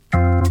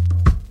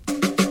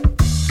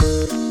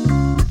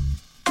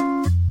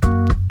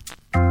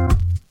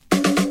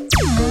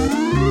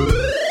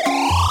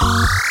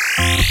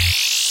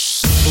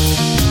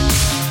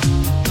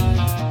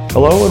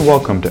and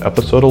welcome to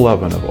episode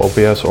 11 of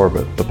OVS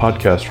Orbit, the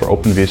podcast for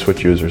Open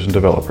vSwitch users and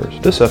developers.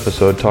 This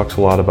episode talks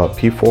a lot about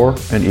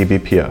P4 and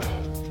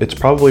eBPF. It's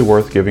probably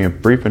worth giving a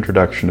brief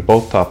introduction to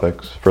both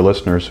topics for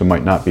listeners who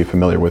might not be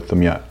familiar with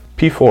them yet.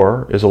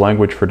 P4 is a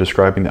language for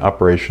describing the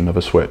operation of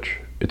a switch.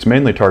 It's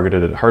mainly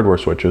targeted at hardware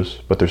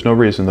switches, but there's no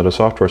reason that a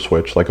software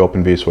switch like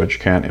Open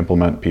vSwitch can't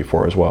implement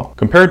P4 as well.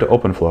 Compared to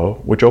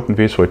OpenFlow, which Open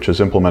vSwitch has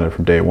implemented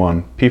from day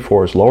one,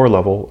 P4 is lower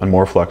level and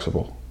more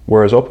flexible.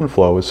 Whereas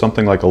OpenFlow is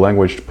something like a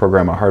language to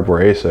program a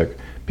hardware ASIC,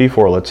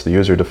 P4 lets the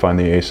user define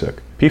the ASIC.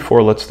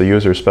 P4 lets the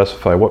user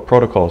specify what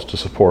protocols to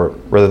support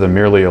rather than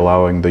merely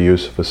allowing the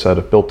use of a set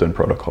of built-in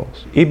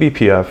protocols.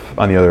 eBPF,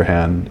 on the other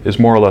hand, is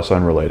more or less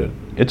unrelated.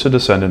 It's a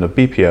descendant of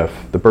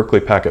BPF, the Berkeley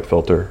packet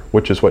filter,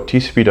 which is what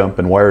TCP-dump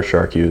and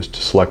Wireshark use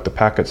to select the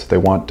packets they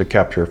want to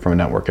capture from a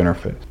network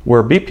interface.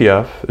 Where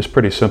BPF is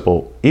pretty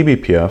simple,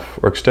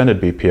 eBPF, or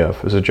extended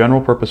BPF, is a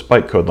general-purpose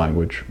bytecode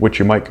language, which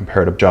you might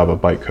compare to Java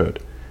bytecode.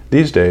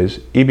 These days,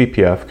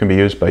 eBPF can be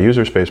used by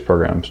user space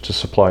programs to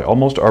supply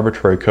almost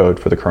arbitrary code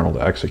for the kernel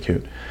to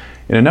execute.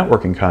 In a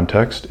networking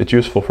context, it's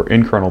useful for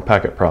in-kernel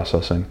packet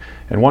processing,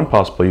 and one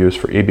possible use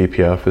for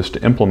eBPF is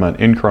to implement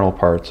in-kernel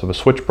parts of a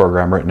switch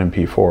program written in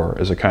P4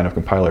 as a kind of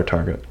compiler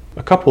target.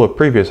 A couple of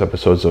previous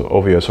episodes of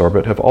OVS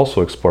Orbit have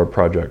also explored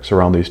projects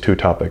around these two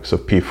topics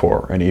of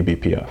P4 and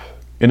eBPF.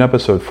 In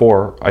episode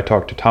 4, I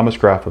talked to Thomas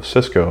Graf of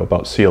Cisco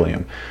about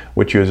Cilium,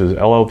 which uses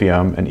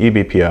LLVM and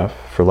eBPF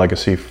for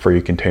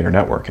legacy-free container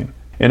networking.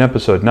 In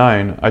episode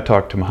 9, I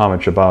talked to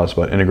Mohammed Shabazz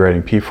about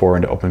integrating P4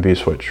 into Open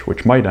vSwitch,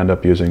 which might end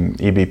up using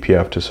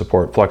eBPF to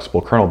support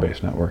flexible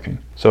kernel-based networking.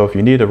 So if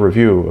you need a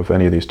review of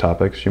any of these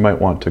topics, you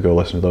might want to go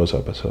listen to those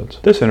episodes.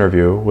 This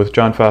interview with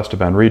John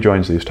Fasteban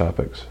rejoins these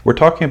topics. We're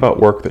talking about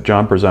work that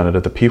John presented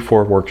at the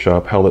P4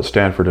 workshop held at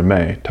Stanford in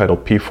May,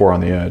 titled P4 on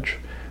the Edge,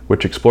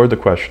 which explored the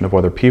question of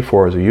whether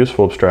P4 is a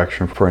useful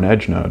abstraction for an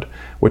edge node,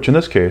 which in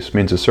this case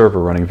means a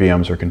server running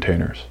VMs or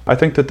containers. I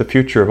think that the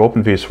future of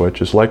Open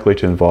vSwitch is likely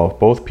to involve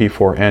both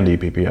P4 and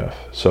eBPF,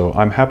 so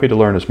I'm happy to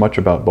learn as much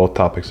about both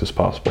topics as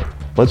possible.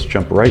 Let's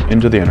jump right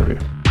into the interview.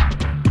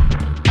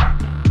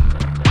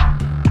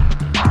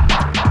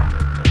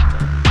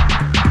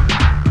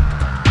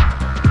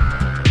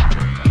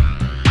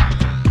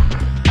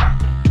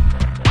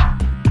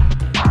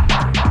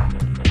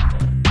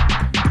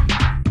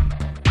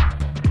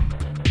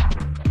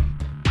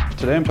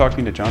 Today I'm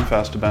talking to John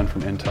Fasteban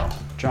from Intel.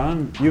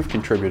 John, you've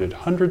contributed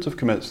hundreds of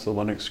commits to the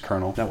Linux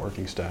kernel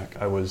networking stack.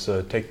 I was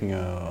taking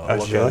a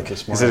look at it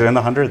this morning. Is it in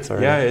the hundreds?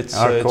 Or? Yeah, it's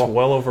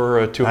well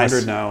over 200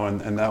 nice. now,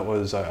 and that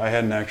was, I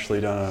hadn't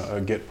actually done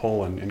a git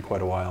pull in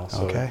quite a while,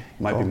 so it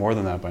might be more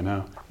than that by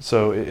now.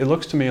 So it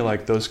looks to me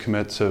like those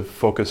commits have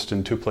focused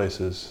in two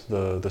places,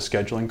 the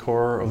scheduling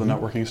core of the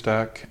networking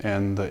stack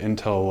and the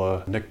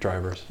Intel NIC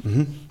drivers.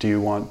 Do you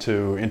want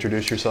to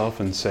introduce yourself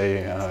and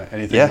say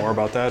anything more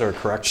about that or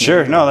correct me?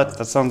 Sure, no,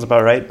 that sounds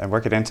about right. I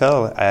work at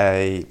Intel.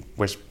 I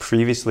was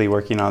previously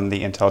working on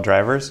the Intel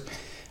drivers.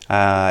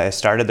 I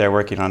started there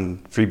working on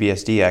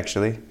FreeBSD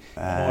actually.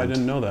 I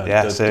didn't know that.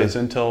 Yeah, does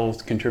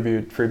Intel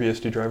contribute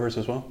FreeBSD drivers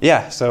as well?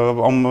 Yeah, so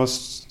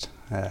almost,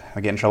 I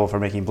get in trouble for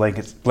making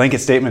blanket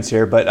statements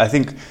here, but I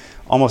think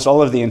almost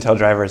all of the Intel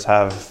drivers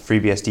have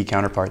FreeBSD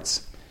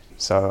counterparts.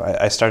 So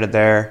I started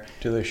there.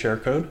 Do they share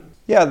code?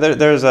 Yeah,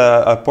 there's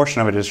a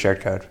portion of it is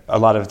shared code. A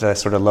lot of the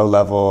sort of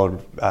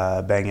low-level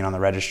banging on the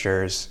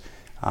registers,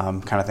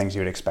 kind of things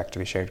you would expect to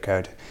be shared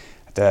code.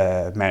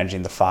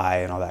 Managing the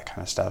PHY and all that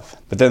kind of stuff.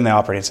 But then the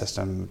operating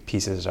system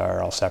pieces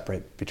are all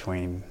separate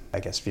between,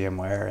 I guess,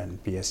 VMware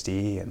and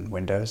BSD and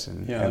Windows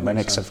and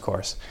Linux, of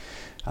course.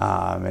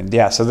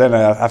 So then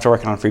after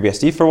working on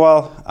FreeBSD for a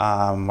while,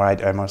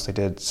 where I mostly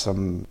did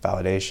some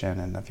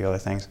validation and a few other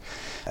things,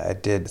 I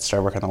did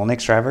start working on the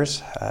Linux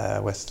drivers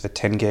with the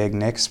 10 gig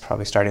NICs,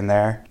 probably starting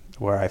there,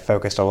 where I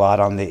focused a lot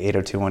on the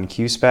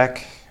 8021Q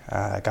spec,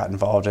 got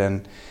involved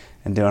in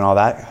doing all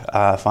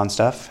that fun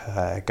stuff,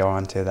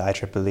 going to the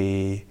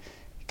IEEE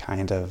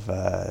kind of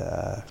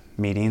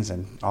meetings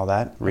and all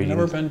that. I've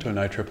never been to an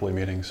IEEE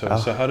meeting, so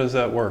how does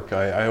that work?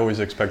 I always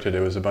expected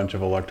it was a bunch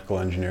of electrical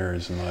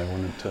engineers and I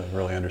wanted to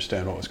really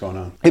understand what was going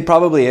on. It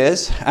probably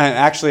is, and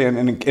actually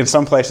in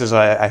some places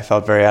I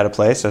felt very out of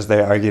place as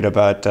they argued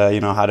about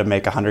how to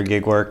make 100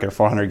 gig work or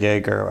 400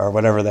 gig or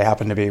whatever they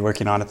happen to be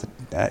working on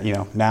at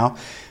now.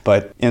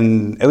 But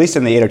at least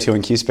in the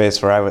 802.1q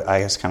space where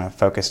I was kind of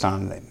focused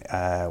on,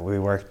 we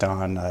worked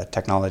on a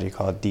technology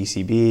called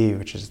DCB,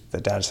 which is the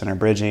data center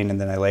bridging,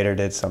 and then I later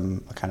did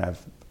some kind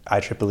of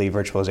IEEE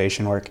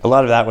virtualization work. A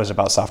lot of that was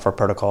about software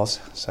protocols,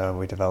 so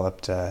we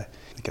developed, I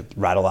could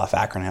rattle off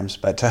acronyms,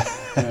 but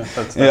that's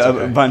okay.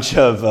 a bunch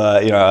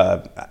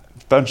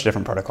of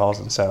different protocols,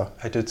 and so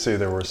I did see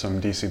there were some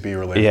DCB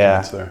related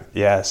commits there.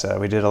 Yeah,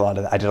 so I did a lot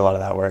of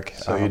that work.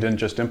 So you didn't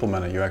just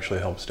implement it; you actually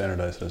helped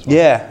standardize it as well.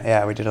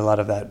 Yeah, we did a lot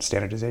of that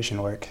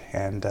standardization work,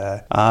 and they do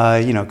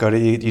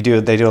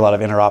a lot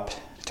of interop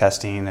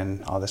testing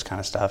and all this kind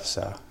of stuff.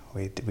 So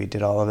we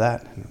did all of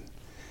that, and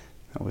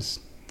it was,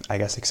 I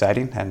guess,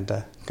 exciting,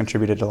 and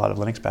contributed a lot of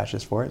Linux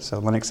patches for it.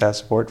 So Linux has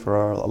support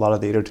for a lot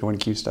of the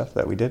 802.1q stuff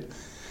that we did.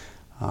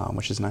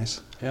 which is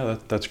nice. Yeah,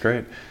 that's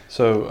great.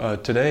 So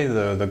today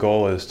the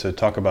goal is to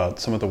talk about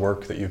some of the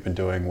work that you've been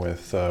doing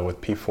with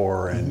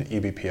P4 and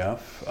eBPF.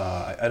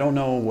 I don't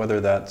know whether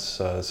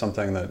that's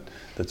something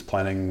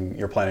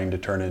you're planning to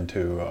turn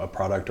into a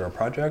product or a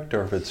project,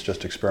 or if it's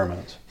just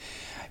experiments.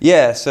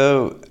 Yeah,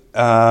 so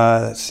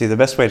let's see, the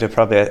best way to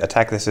probably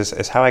attack this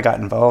is how I got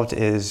involved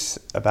is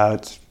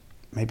about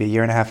maybe a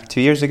year and a half, 2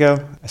 years ago.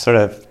 I sort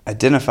of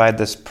identified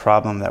this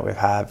problem that we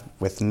have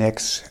with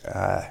NICs,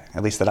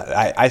 at least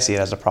that I see it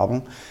as a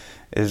problem,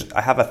 is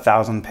I have a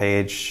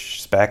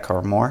 1,000-page spec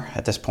or more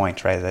at this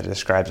point, right, that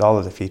describes all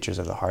of the features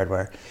of the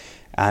hardware.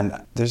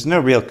 And there's no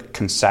real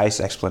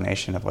concise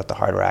explanation of what the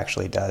hardware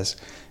actually does.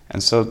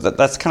 And so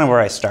that's kind of where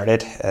I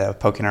started,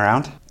 poking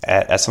around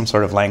at some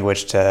sort of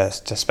language to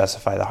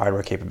specify the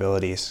hardware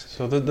capabilities.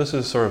 So this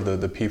is sort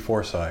of the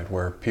P4 side,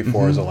 where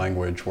P4 is a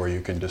language where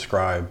you can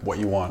describe what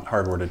you want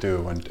hardware to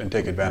do and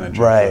take advantage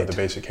of the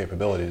basic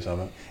capabilities of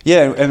it.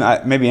 Yeah,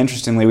 and maybe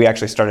interestingly, we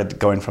actually started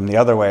going from the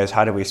other way, is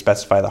how do we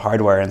specify the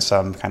hardware in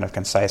some kind of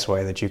concise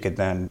way that you could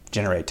then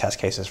generate test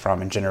cases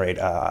from and generate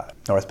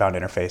northbound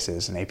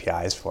interfaces and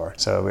APIs for.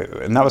 So,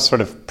 and that was sort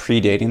of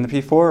predating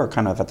the P4, or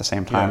kind of at the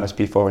same time as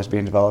P4 was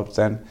being developed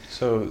then.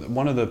 So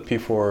one of the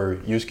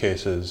P4 use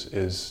cases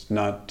is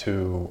not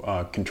to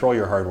control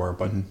your hardware,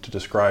 but to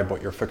describe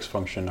what your fixed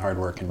function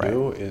hardware can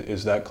do.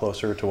 Is that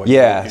closer to what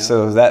you're looking at?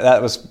 So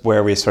that was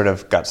where we sort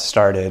of got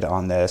started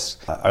on this,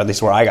 or at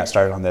least where I got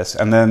started on this.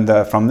 And then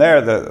from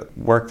there, the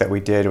work that we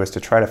did was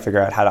to try to figure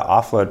out how to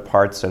offload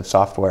parts of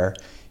software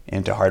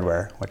into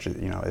hardware, which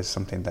is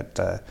something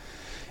that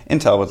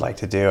Intel would like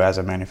to do as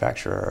a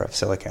manufacturer of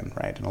silicon,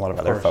 right? And a lot of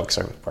other folks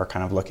are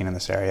kind of looking in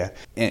this area.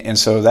 And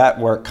so that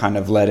work kind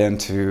of led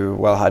into,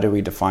 well, how do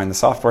we define the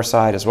software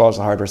side as well as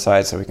the hardware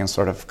side, so we can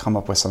sort of come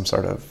up with some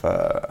sort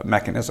of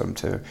mechanism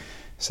to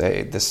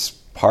say this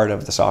part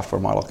of the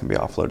software model can be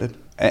offloaded.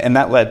 And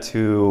that led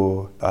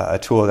to a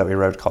tool that we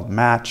wrote called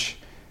Match,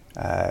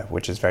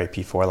 which is very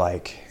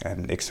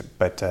P4-like,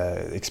 but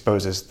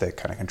exposes the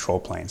kind of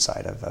control plane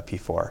side of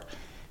P4.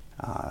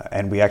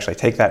 And we actually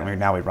take that and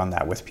now we run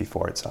that with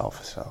P4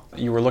 itself. So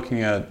you were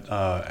looking at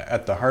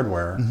the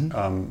hardware.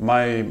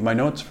 My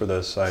notes for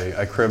this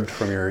I cribbed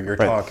from your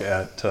talk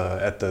at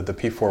the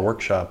P4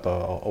 workshop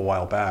a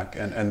while back,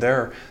 and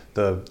there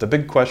the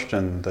big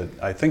question that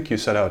I think you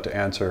set out to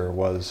answer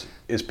was,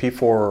 is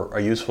P4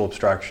 a useful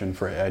abstraction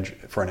for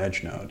an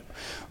edge node?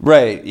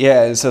 Right.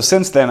 Yeah. And so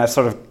since then I've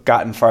sort of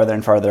gotten farther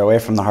and farther away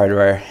from the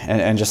hardware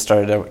and just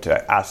started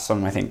to ask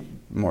some, I think,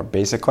 more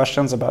basic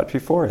questions about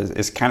P4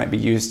 is can it be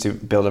used to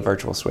build a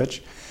virtual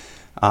switch?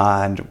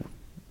 And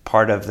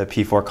part of the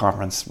P4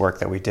 conference work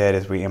that we did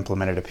is we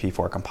implemented a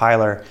P4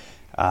 compiler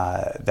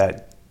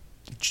that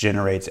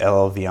generates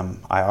LLVM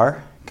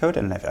IR code.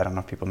 And I don't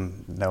know if people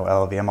know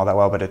LLVM all that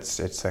well, but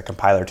it's a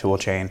compiler tool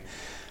chain.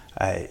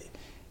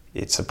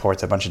 It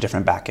supports a bunch of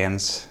different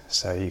backends.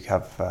 So you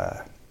have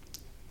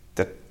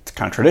the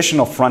kind of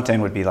traditional front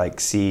end would be like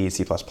C,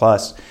 C++,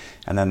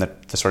 and then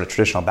the sort of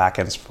traditional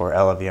backends for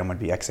LLVM would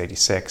be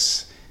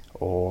x86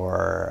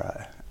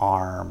 or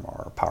ARM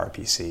or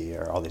PowerPC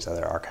or all these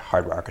other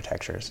hardware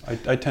architectures.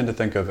 I tend to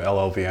think of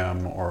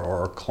LLVM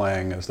or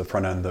Clang as the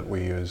front end that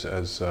we use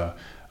as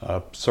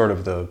sort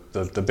of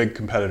the big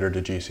competitor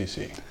to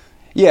GCC.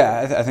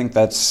 Yeah, I think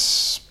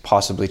that's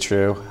possibly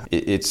true.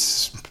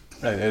 It's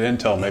at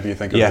Intel, maybe you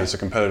think of it as a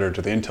competitor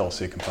to the Intel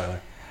C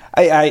compiler.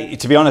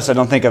 To be honest, I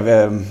don't think of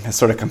as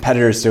sort of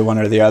competitors to one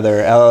or the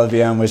other.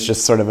 LLVM was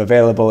just sort of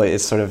available.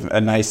 It's sort of a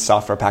nice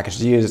software package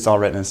to use. It's all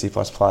written in C++.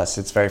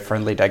 It's very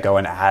friendly to go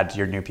and add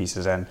your new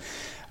pieces in.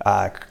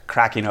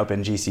 Cracking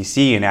open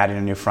GCC and adding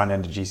a new front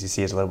end to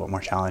GCC is a little bit more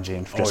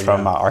challenging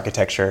from an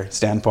architecture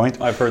standpoint.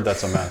 I've heard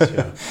that's a mess,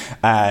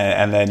 yeah.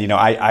 And then,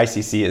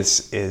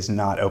 ICC is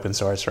not open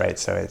source, right?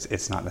 So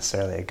it's not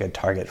necessarily a good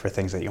target for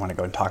things that you want to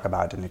go and talk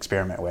about and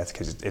experiment with,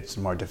 because it's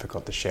more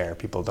difficult to share.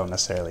 People don't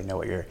necessarily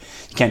know you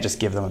can't just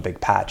give them a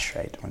big patch,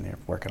 right, when you're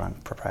working on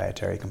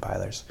proprietary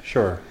compilers.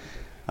 Sure.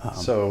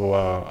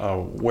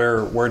 So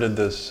where did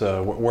this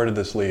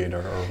lead,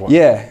 or what?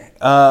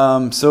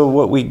 Yeah. So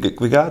what we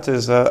got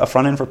is a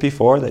front end for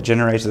P4 that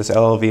generates this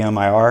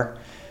LLVM IR,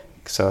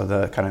 so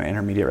the kind of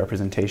intermediate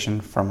representation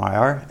from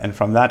IR, and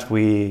from that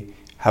we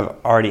have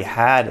already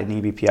had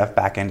an eBPF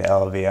backend to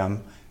LLVM.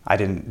 I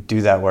didn't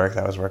do that work.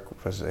 That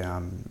was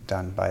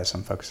done by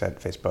some folks at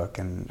Facebook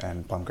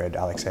and Blumgrid,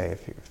 Alex A,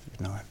 if you're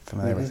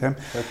familiar with him.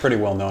 They're pretty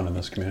well known in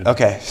this community.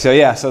 Okay,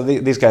 so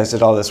these guys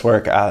did all this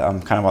work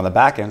kind of on the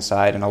back end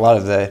side, and a lot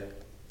of the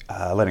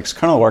Linux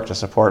kernel work to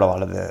support a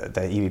lot of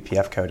the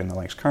eBPF code in the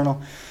Linux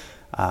kernel.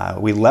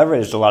 We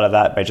leveraged a lot of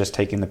that by just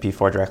taking the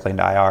P4 directly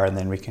into IR, and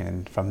then we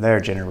can from there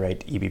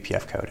generate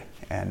eBPF code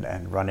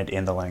and run it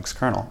in the Linux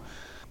kernel.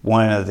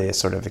 One of the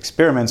sort of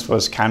experiments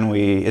was,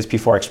 is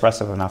P4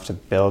 expressive enough to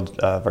build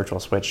a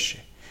virtual switch?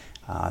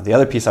 The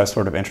other piece I was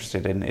sort of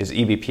interested in is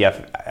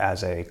eBPF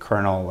as a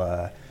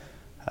kernel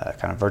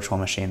kind of virtual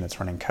machine that's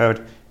running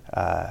code,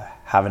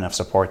 have enough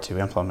support to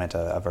implement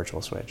a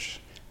virtual switch.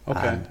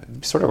 Okay.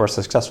 Sort of were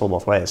successful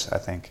both ways, I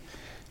think.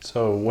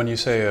 So when you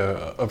say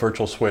a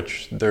virtual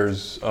switch,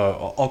 there's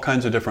all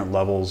kinds of different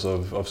levels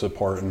of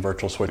support in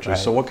virtual switches. Right.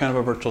 So what kind of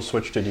a virtual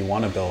switch did you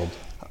want to build?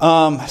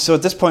 So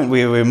at this point,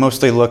 we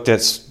mostly looked at,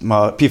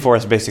 P4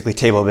 is basically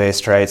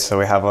table-based, right? So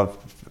we have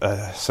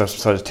a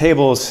sort of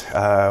tables.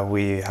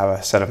 We have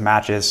a set of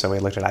matches. So we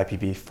looked at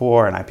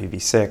IPv4 and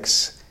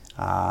IPv6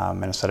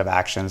 and a set of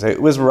actions.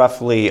 It was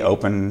roughly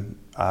open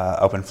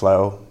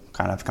flow,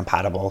 kind of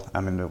compatible. I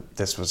mean,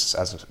 this was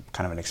as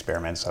kind of an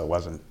experiment, so it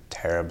wasn't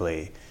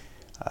terribly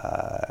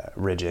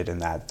rigid in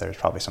that there's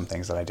probably some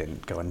things that I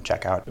didn't go and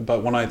check out.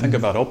 But when I think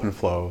about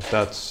OpenFlow,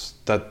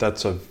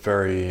 that's a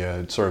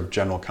very sort of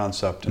general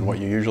concept, and what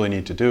you usually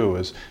need to do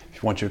is,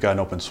 once you've got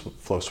an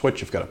OpenFlow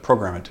switch, you've got to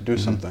program it to do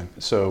something.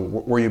 So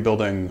were you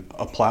building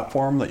a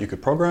platform that you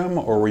could program,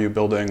 or were you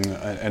building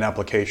an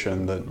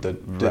application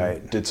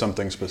that did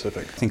something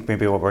specific? I think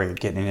maybe what we're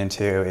getting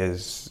into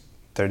is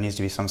there needs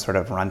to be some sort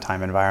of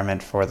runtime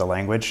environment for the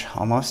language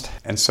almost.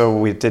 And so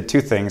we did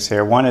two things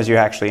here. One is you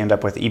actually end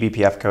up with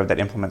eBPF code that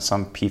implements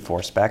some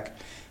P4 spec.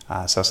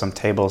 So some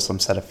tables, some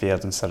set of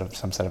fields, and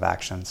some set of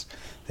actions.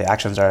 The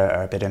actions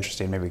are a bit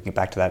interesting, maybe we can get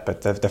back to that,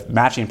 but the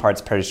matching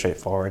part's pretty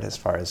straightforward as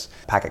far as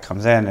packet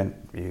comes in,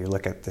 and you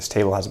look at this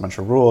table has a bunch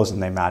of rules,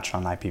 and they match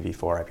on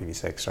IPv4,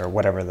 IPv6, or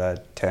whatever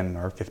the 10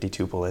 or 50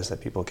 tuple is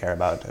that people care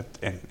about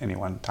at any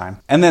one time.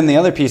 And then the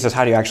other piece is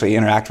how do you actually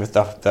interact with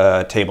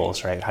the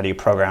tables, right? How do you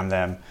program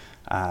them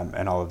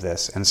and all of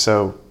this? And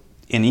so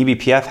in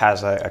eBPF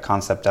has a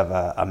concept of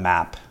a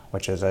map,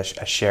 which is a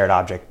shared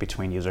object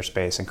between user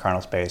space and kernel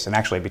space, and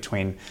actually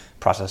between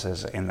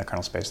processes in the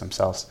kernel space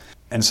themselves.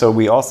 And so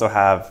we also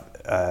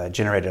have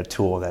generated a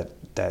tool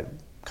that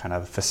kind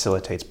of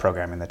facilitates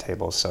programming the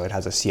tables. So it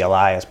has a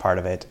CLI as part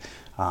of it.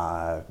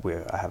 I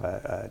have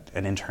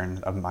an intern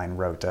of mine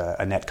wrote a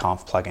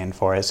netconf plugin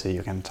for it, so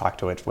you can talk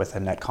to it with a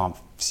netconf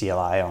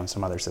CLI on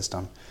some other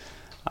system.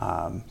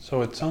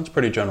 So it sounds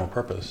pretty general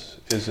purpose.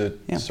 Is it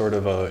sort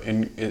of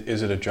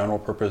is it a general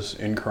purpose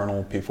in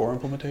kernel P4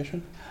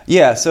 implementation?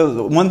 Yeah.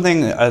 So one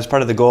thing as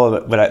part of the goal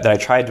that I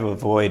tried to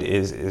avoid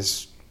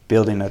is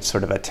building a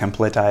sort of a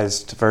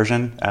templatized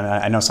version. And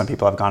I know some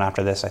people have gone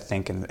after this, I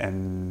think,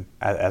 and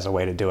as a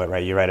way to do it,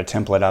 right? You write a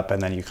template up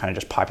and then you kind of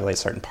just populate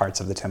certain parts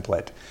of the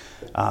template.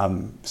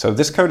 So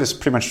this code is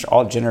pretty much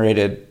all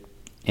generated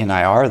in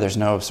IR. There's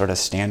no sort of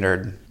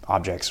standard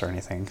objects or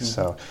anything. Mm-hmm.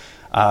 So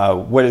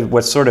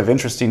what's sort of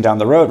interesting down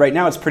the road, right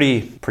now it's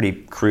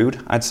pretty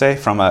crude, I'd say,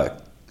 from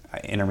a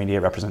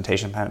intermediate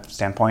representation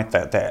standpoint.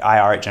 The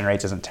IR it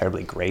generates isn't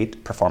terribly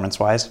great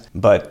performance-wise,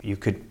 but you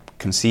could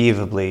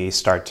conceivably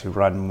start to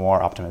run more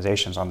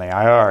optimizations on the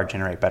IR,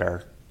 generate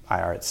better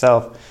IR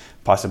itself.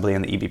 Possibly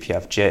in the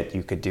eBPF JIT,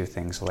 you could do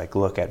things like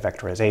look at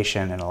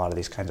vectorization and a lot of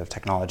these kinds of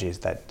technologies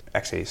that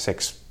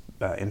x86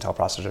 Intel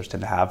processors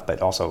tend to have,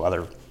 but also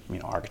other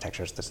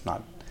architectures that's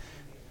not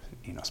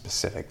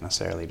specific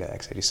necessarily to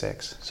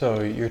x86.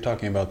 So you're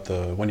talking about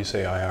when you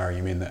say IR,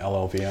 you mean the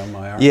LLVM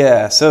IR?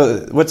 Yeah,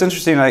 so what's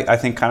interesting I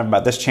think kind of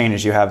about this chain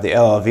is you have the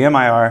LLVM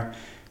IR,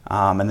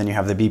 and then you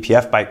have the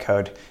BPF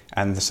bytecode.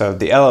 And so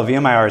the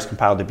LLVM IR is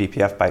compiled to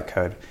BPF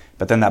bytecode,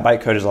 but then that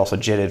bytecode is also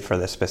JITted for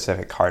the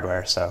specific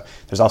hardware. So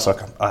there's also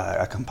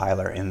a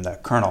compiler in the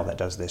kernel that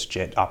does this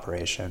JIT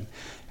operation.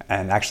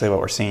 And actually what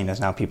we're seeing is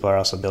now people are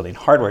also building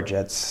hardware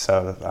JITs.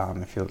 So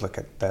if you look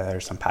at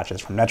there's some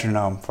patches from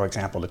Metronome, for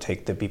example, to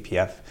take the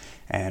BPF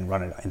and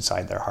run it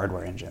inside their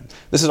hardware engine.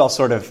 This is all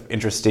sort of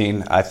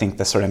interesting. I think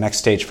the sort of next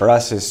stage for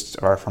us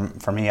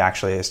for me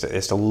actually,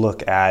 is to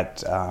look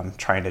at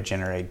trying to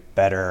generate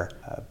better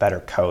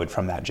code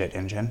from that JIT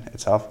engine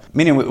itself.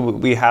 Meaning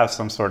we have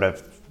some sort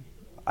of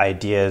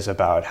ideas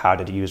about how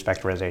to use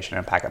vectorization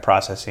and packet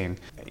processing,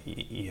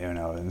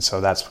 and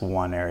so that's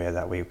one area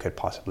that we could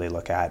possibly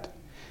look at.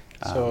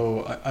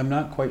 So I'm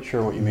not quite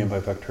sure what you mean by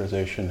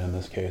vectorization in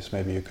this case.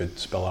 Maybe you could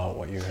spell out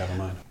what you have in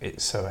mind.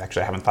 So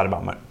actually I haven't thought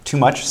about too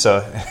much,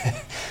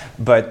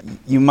 but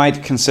you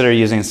might consider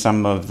using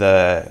some of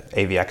the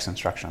AVX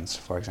instructions,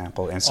 for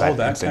example, inside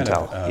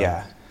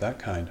Intel. That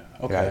kind.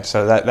 Okay. Yeah,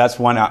 so that's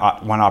one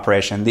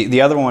operation.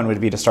 The other one would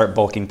be to start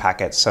bulking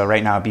packets. So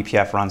right now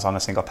BPF runs on a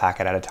single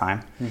packet at a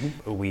time.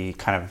 Mm-hmm. We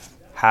kind of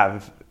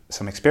have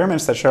some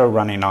experiments that show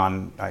running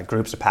on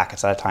groups of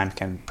packets at a time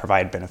can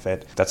provide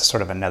benefit. That's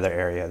sort of another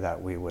area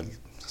that we would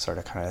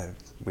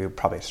we would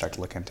probably start to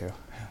look into.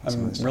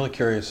 I'm really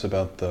curious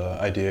about the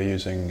idea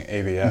using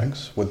AVX.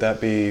 Mm-hmm. Would that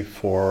be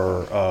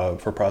for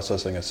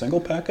processing a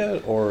single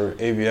packet, or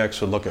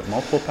AVX would look at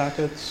multiple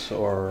packets,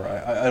 or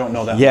I don't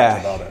know that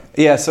much about it.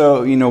 Yeah,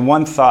 so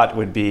one thought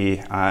would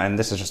be, and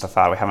this is just a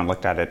thought, we haven't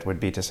looked at it, would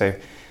be to say,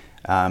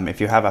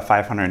 if you have a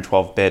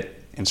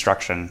 512-bit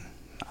instruction,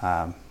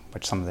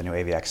 which some of the new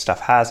AVX stuff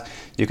has,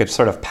 you could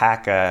sort of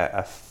pack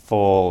a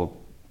full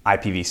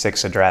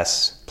IPv6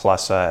 address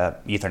plus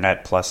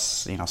Ethernet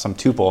plus some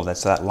tuple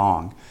that's that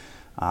long.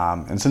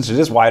 And since it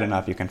is wide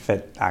enough, you can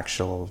fit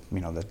actual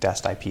the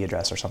dest IP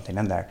address or something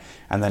in there,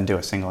 and then do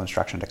a single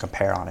instruction to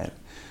compare on it,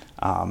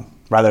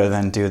 rather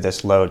than do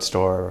this load,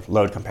 store,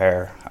 load,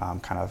 compare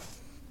kind of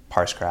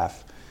parse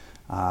graph.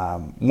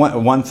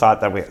 One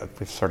thought that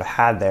we've sort of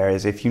had there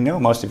is if you know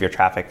most of your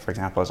traffic, for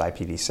example, is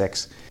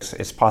IPv6,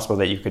 it's possible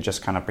that you could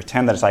just kind of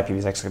pretend that it's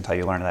IPv6 until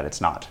you learn that it's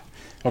not.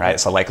 Okay. Right?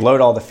 So like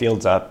load all the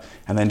fields up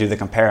and then do the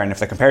compare. And if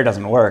the compare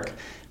doesn't work,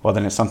 well,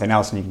 then it's something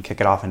else and you can kick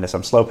it off into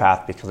some slow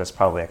path because it's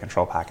probably a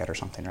control packet or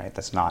something, right?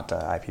 That's not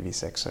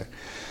IPv6.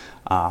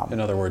 In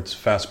other words,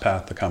 fast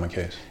path, the common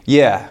case.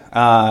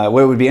 Yeah.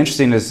 What would be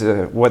interesting is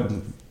what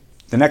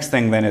the next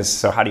thing then is,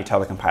 so how do you tell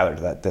the compiler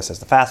that this is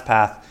the fast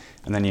path?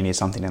 And then you need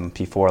something in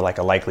P4 like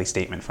a likely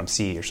statement from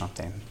C or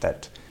something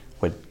that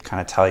would kind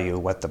of tell you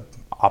what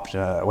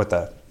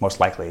the most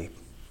likely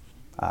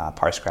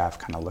parse graph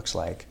kind of looks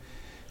like.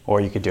 Or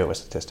you could do it with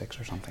statistics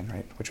or something,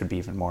 right? Which would be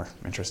even more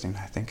interesting,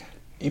 I think.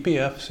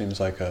 eBPF seems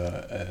like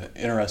an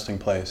interesting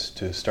place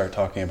to start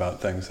talking about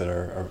things that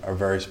are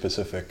very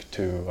specific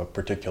to a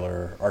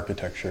particular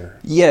architecture.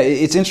 Yeah,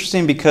 it's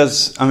interesting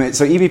because,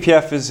 so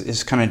eBPF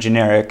is kind of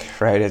generic,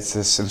 right? It's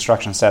this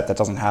instruction set that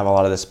doesn't have a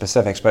lot of the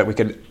specifics, but we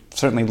could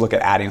certainly look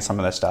at adding some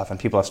of this stuff, and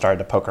people have started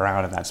to poke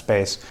around in that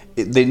space.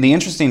 The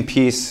interesting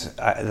piece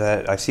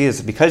that I see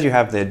is because you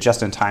have the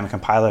just-in-time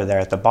compiler there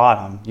at the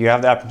bottom, you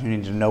have the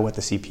opportunity to know what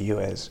the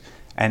CPU is.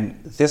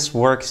 And this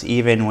works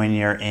even when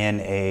you're in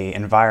an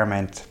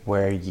environment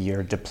where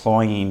you're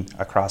deploying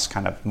across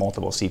kind of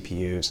multiple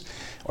CPUs,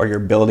 or you're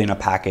building a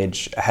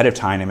package ahead of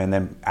time and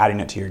then adding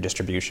it to your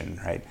distribution,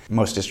 right?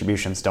 Most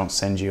distributions don't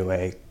send you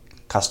a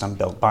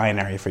custom-built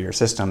binary for your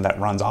system that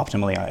runs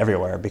optimally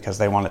everywhere because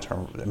they want it to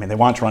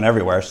run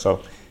everywhere, so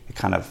you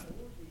kind of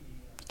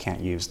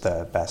can't use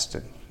the best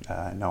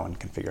known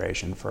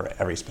configuration for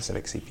every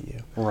specific CPU.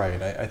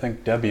 Right. I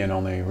think Debian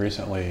only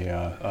recently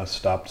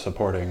stopped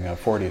supporting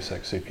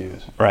 46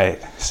 CPUs.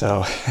 Right.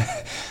 So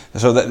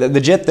the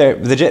JIT there,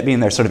 the JIT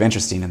being there, sort of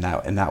interesting in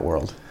that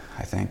world,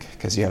 I think,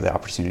 because you have the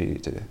opportunity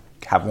to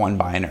have one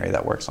binary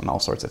that works on all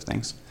sorts of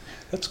things.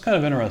 That's kind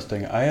of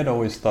interesting. I had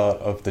always thought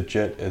of the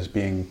JIT as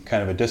being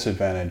kind of a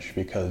disadvantage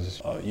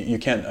because you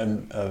can't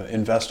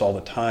invest all the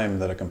time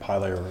that a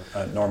compiler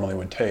normally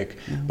would take,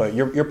 mm-hmm. but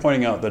you're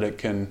pointing out that it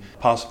can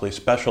possibly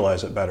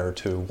specialize it better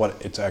to what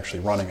it's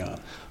actually running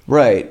on.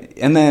 Right.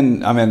 And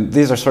then,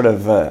 these are sort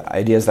of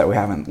ideas that we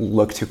haven't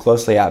looked too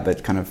closely at,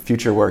 but kind of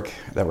future work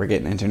that we're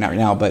getting into right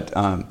now. But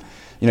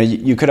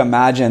you could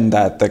imagine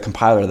that the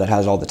compiler that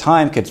has all the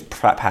time could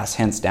pass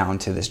hints down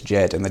to this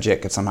JIT, and the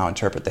JIT could somehow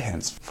interpret the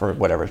hints for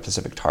whatever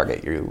specific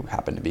target you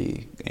happen to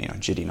be,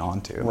 JITting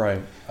onto.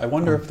 Right. I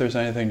wonder if there's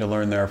anything to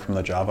learn there from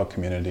the Java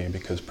community,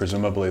 because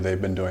presumably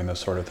they've been doing this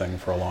sort of thing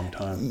for a long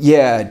time.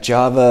 Yeah,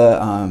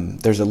 Java.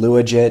 There's a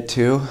Lua JIT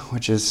too,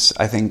 which is,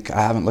 I think,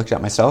 I haven't looked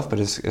at myself, but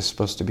is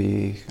supposed to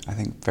be, I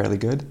think, fairly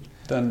good.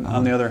 Then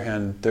on the other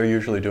hand, they're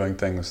usually doing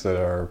things that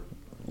are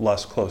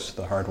less close to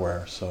the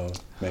hardware, so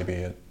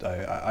maybe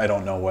I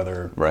don't know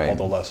whether all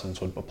the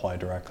lessons would apply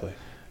directly.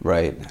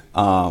 Right.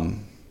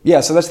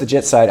 So that's the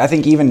JIT side. I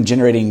think even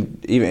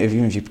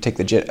if you take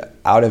the JIT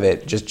out of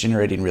it, just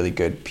generating really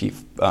good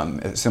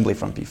assembly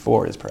from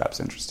P4 is perhaps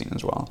interesting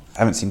as well. I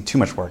haven't seen too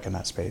much work in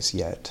that space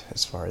yet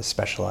as far as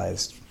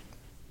specialized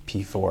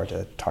P4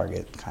 to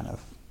target kind of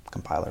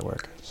compiler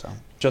work. So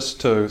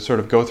just to sort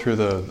of go through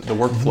the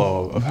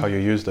workflow of how you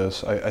use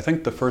this, I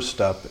think the first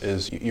step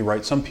is you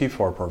write some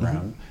P4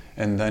 program,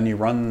 and then you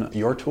run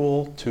your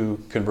tool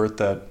to convert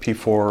that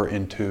P4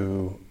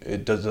 into,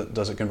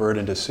 does it convert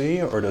into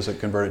C, or does it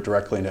convert it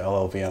directly into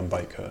LLVM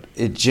bytecode?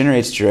 It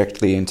generates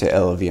directly into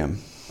LLVM.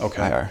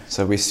 Okay. IR.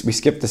 So we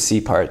skip the C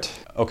part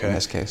in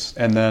this case.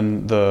 And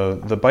then the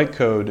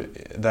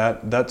bytecode,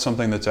 that's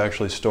something that's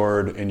actually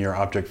stored in your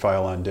object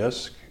file on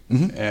disk.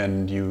 Mm-hmm.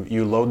 And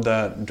you load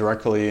that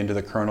directly into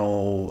the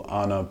kernel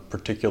on a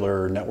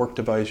particular network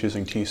device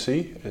using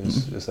TC?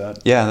 Is that?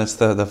 Yeah, that's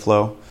the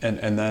flow.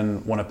 And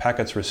then when a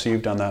packet's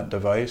received on that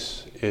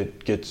device,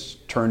 it gets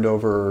turned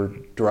over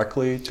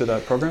directly to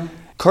that program?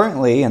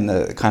 Currently, in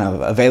the kind of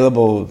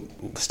available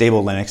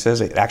stable Linuxes,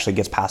 it actually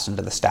gets passed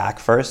into the stack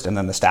first, and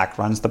then the stack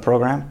runs the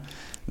program.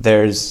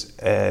 There's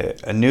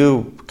a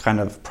new kind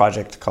of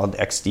project called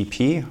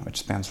XDP, which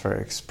stands for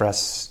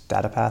Express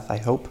Data Path, I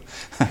hope.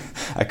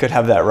 I could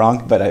have that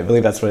wrong, but I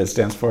believe that's what it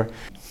stands for.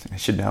 I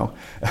should know.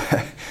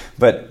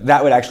 But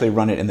that would actually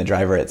run it in the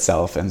driver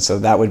itself, and so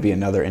that would be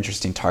another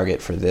interesting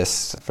target for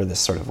this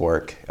sort of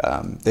work.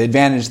 The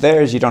advantage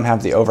there is you don't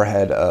have the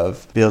overhead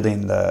of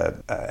building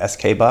the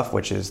skbuf,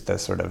 which is the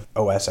sort of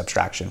OS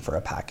abstraction for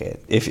a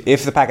packet.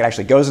 If the packet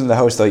actually goes into the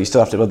host, though, you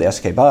still have to build the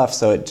skbuf,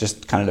 so it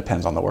just kind of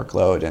depends on the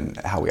workload and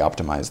how we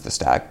optimize the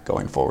stack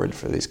going forward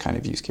for these kind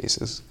of use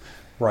cases.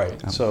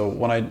 Right. So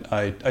when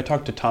I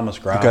talked to Thomas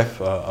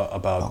Graf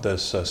about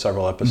this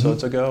several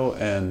episodes ago,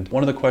 and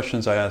one of the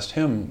questions I asked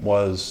him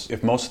was,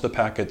 if most of the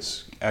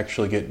packets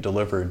actually get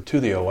delivered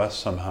to the OS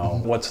somehow,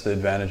 what's the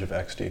advantage of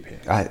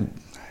XDP?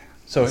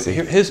 So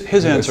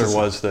his answer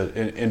was that,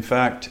 in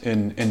fact,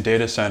 in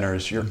data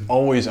centers, you're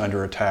always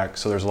under attack,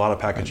 so there's a lot of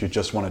packets you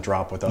just want to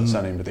drop without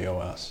sending to the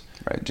OS.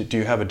 Right. Do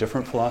you have a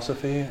different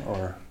philosophy,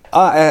 or?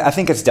 I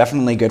think it's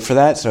definitely good for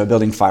that. So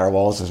building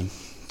firewalls is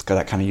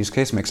that kind of use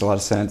case makes a lot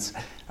of sense.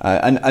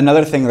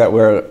 Another thing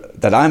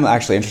that I'm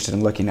actually interested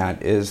in looking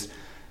at is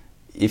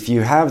if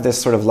you have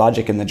this sort of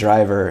logic in the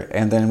driver,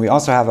 and then we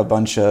also have a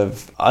bunch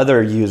of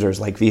other users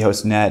like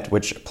vHostNet,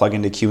 which plug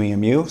into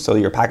QEMU, so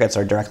your packets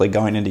are directly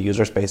going into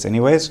user space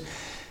anyways.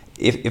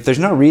 If there's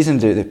no reason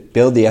to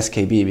build the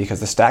SKB because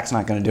the stack's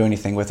not going to do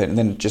anything with it, and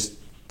then just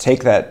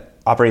take that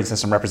operating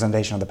system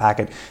representation of the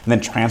packet and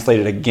then translate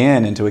it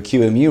again into a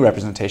QEMU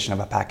representation of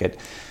a packet,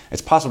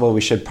 it's possible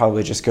we should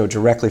probably just go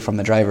directly from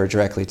the driver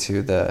directly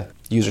to the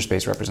user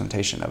space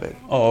representation of it.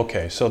 Oh,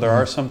 okay. So there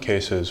are some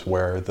cases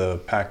where the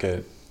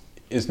packet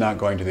is not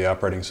going to the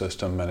operating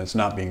system and it's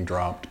not being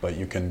dropped, but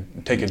you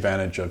can take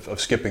advantage of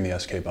skipping the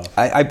SK buffer.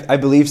 I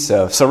believe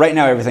so. So right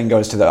now everything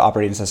goes to the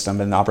operating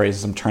system, and the operating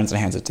system turns and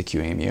hands it to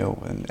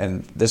QEMU,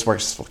 and this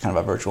works kind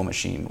of a virtual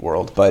machine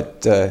world.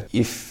 But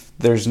if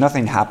there's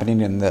nothing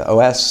happening in the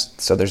OS,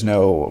 so there's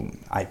no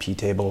IP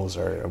tables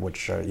or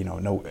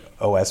no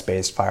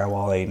OS-based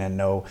firewalling and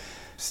no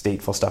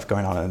stateful stuff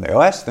going on in the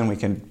OS, then we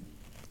can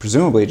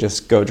presumably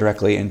just go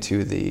directly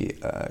into the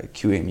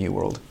QEMU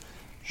world.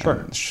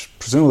 Sure.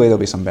 Presumably there'll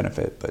be some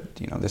benefit, but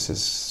this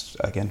is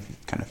again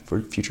kind of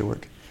for future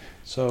work.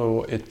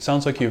 So it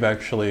sounds like you've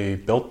actually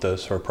built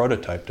this or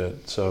prototyped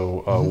it.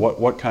 So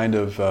what kind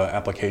of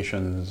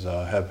applications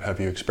have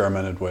you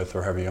experimented with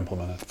or have you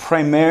implemented?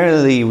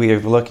 Primarily, we are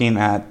looking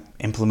at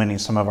implementing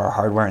some of our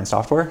hardware and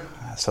software.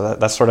 So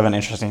that's sort of an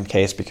interesting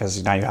case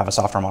because now you have a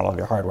software model of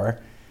your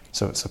hardware.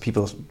 So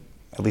people, some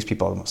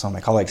of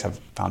my colleagues have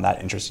found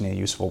that interesting and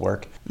useful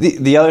work.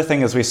 The other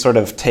thing is we sort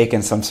of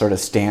taken some sort of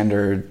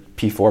standard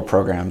P4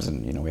 programs,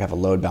 and we have a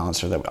load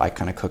balancer that I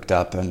kind of cooked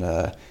up, and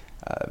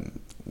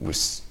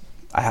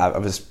I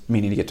was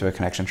meaning to get to a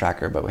connection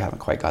tracker, but we haven't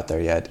quite got there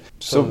yet.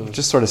 So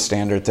just sort of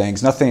standard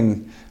things.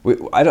 Nothing.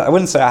 I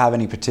wouldn't say I have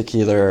any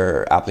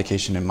particular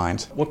application in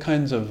mind. What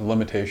kinds of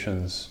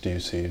limitations do you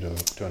see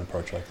to an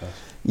approach like this?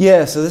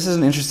 Yeah, so this is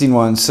an interesting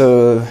one.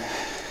 So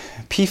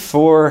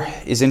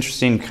P4 is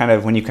interesting kind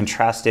of when you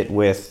contrast it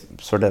with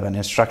sort of an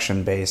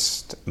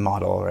instruction-based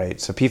model, right?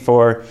 So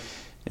P4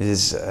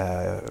 is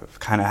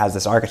kind of has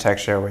this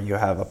architecture where you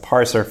have a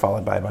parser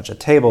followed by a bunch of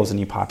tables, and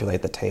you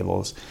populate the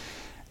tables.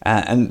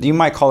 And you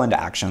might call into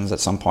actions at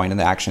some point, and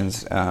the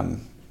actions...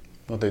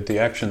 Well, the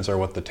actions are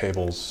what the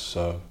tables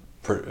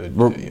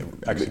execute,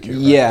 right?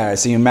 Yeah,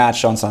 so you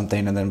match on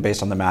something, and then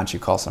based on the match, you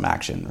call some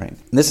action, right?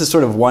 And this is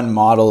sort of one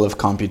model of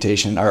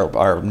computation,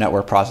 or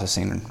network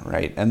processing,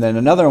 right? And then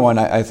another one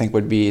I think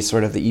would be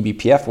sort of the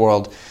eBPF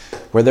world,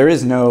 where there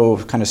is no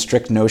kind of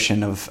strict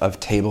notion of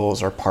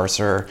tables or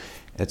parser.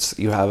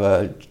 You have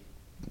a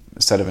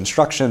set of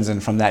instructions,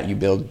 and from that you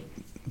build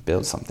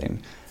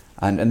something.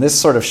 And this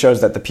sort of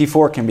shows that the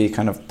P4 can be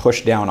kind of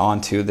pushed down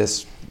onto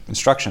this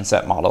instruction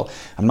set model.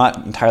 I'm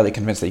not entirely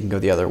convinced that you can go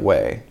the other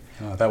way.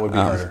 That would be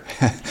harder.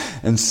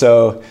 And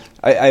so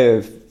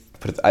I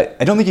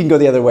don't think you can go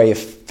the other way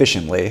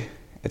efficiently.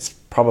 It's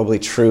probably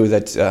true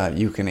that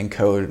you can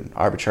encode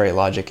arbitrary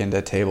logic into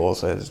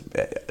tables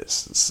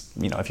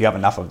if you have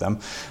enough of them.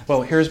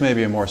 Well, here's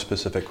maybe a more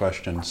specific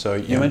question. So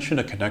you mentioned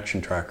a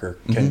connection tracker.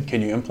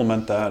 Can you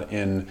implement that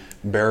in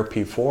bare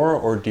P4,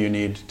 or do you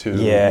need to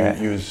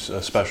use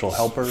special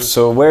helpers?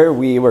 So where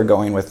we were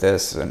going with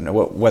this, and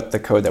what the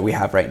code that we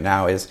have right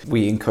now is,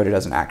 we encode it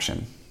as an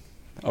action.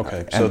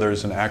 Okay, so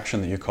there's an action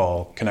that you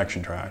call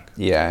connection track.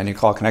 Yeah, and you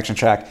call connection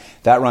track.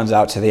 That runs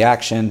out to the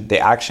action. The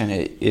action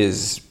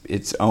is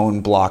its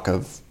own block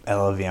of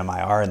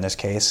LLVM-IR in this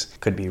case.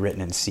 Could be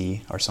written in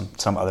C or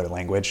some other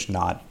language,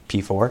 not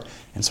P4,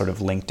 and sort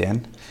of linked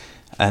in.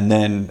 And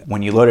then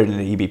when you load it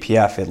into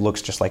eBPF, it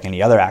looks just like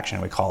any other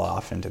action. We call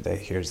off into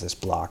here's this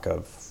block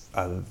of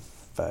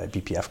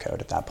BPF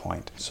code at that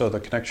point. So the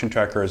connection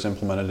tracker is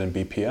implemented in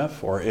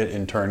BPF, or it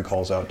in turn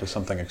calls out to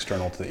something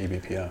external to the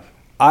eBPF?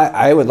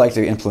 I would like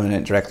to implement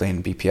it directly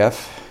in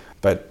BPF,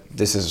 but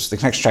the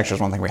connection tracker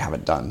is one thing we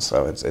haven't done,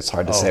 so it's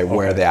hard to say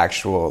where the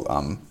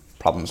actual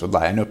problems would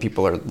lie. I know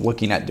people are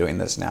looking at doing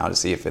this now to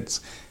see if it's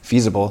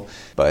feasible,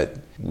 but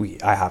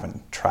I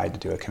haven't tried to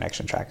do a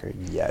connection tracker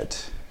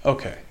yet.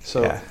 Okay,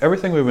 so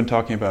everything we've been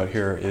talking about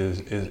here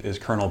is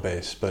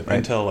kernel-based, but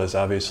Intel is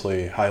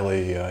obviously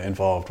highly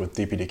involved with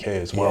DPDK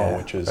as well,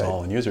 which is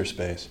all in user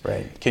space.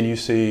 Right. Can you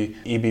see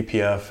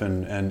eBPF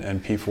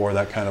and P4,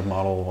 that kind of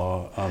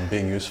model,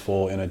 being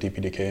useful in a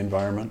DPDK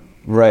environment?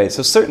 Right,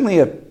 so certainly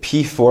a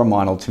P4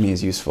 model to me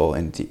is useful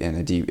in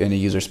a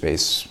user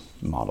space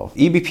model.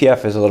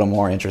 eBPF is a little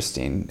more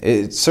interesting.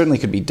 It certainly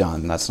could be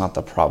done, that's not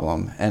the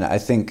problem. And I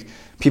think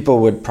people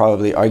would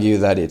probably argue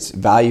that it's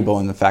valuable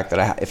in the fact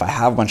that if I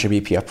have a bunch of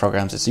eBPF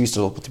programs, it's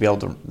useful to be able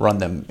to run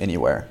them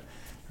anywhere,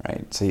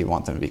 right? So you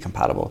want them to be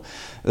compatible.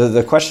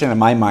 The question in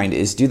my mind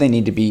is, do they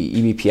need to be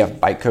eBPF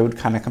bytecode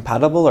kind of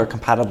compatible, or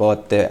compatible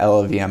at the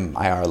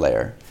LLVM-IR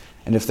layer?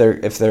 And if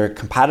they're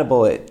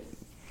compatible,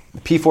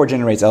 P4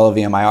 generates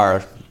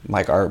LLVM-IR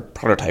like our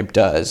prototype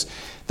does.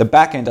 The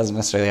backend doesn't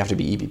necessarily have to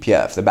be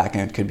eBPF. The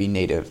backend could be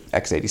native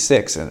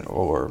x86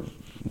 or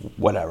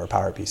whatever,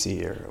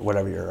 PowerPC or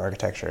whatever your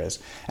architecture is.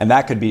 And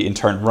that could be in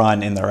turn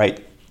run in the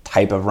right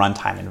type of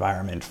runtime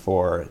environment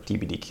for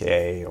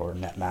DPDK or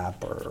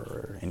NetMap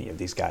or any of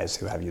these guys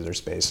who have user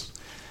space.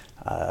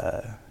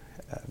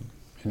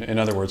 In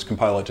other words,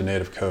 compile it to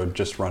native code,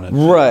 just run it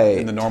right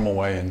in the normal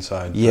way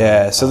inside.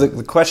 So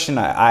the question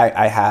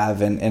I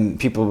have, and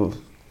people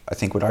I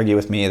think would argue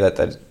with me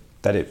that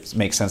it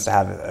makes sense to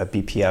have a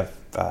BPF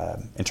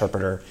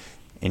interpreter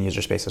in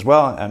user space as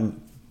well. I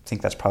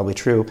think that's probably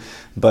true,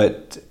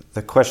 but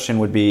the question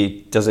would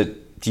be,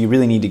 do you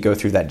really need to go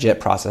through that JIT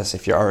process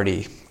if you're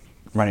already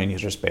running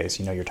user space?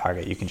 You know your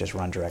target, you can just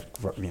run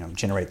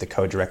generate the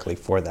code directly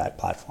for that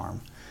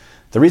platform.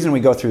 The reason we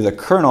go through the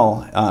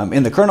kernel,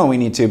 in the kernel we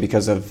need to,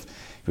 because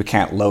we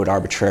can't load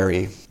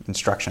arbitrary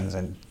instructions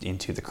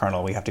into the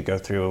kernel. We have to go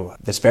through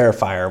this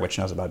verifier, which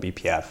knows about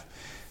BPF.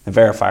 The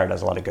verifier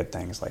does a lot of good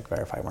things, like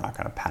verify we're not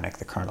going to panic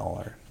the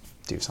kernel or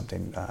do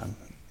something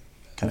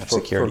kind of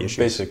security issues.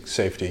 Basic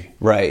safety.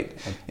 Right.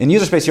 In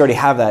user space, you already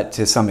have that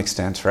to some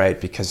extent,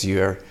 right? Because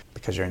you're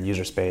in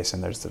user space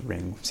and there's the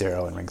ring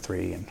 0 and ring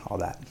 3 and all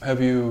that.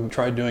 Have you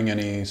tried doing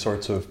any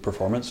sorts of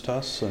performance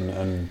tests,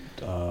 and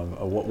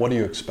what do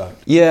you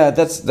expect? Yeah,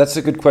 that's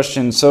a good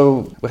question.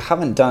 So we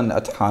haven't done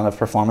a ton of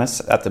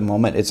performance at the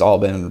moment. It's all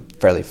been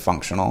fairly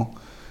functional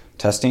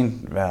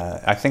testing.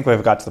 I think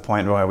we've got to the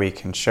point where we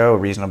can show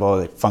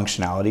reasonable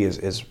functionality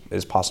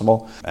is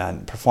possible,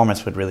 and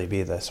performance would really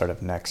be the sort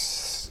of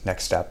next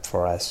step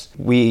for us.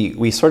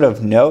 We sort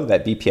of know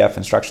that BPF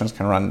instructions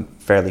can run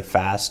fairly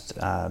fast.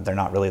 They're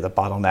not really the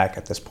bottleneck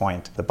at this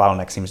point. The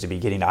bottleneck seems to be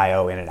getting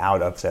I/O in and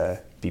out of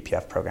the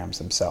BPF programs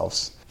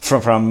themselves.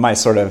 From my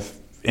sort of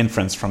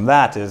inference from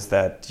that is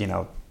that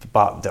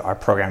our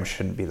program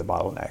shouldn't be the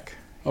bottleneck.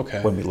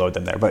 Okay. When we load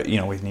them there, but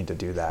we need to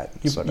do that.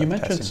 You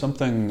mentioned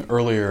something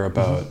earlier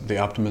about the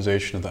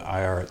optimization of the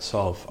IR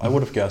itself. I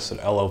would have guessed that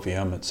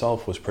LLVM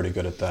itself was pretty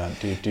good at that.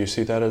 Do you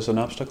see that as an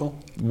obstacle?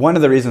 One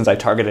of the reasons I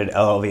targeted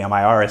LLVM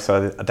IR is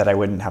so that I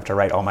wouldn't have to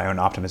write all my own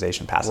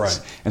optimization passes. Right.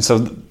 And so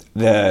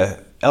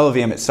the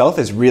LLVM itself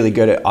is really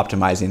good at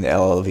optimizing the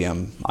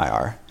LLVM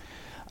IR.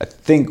 I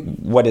think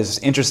what is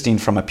interesting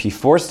from a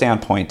P4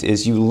 standpoint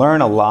is you learn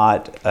a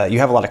lot. You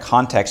have a lot of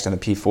context in the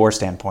P4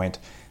 standpoint.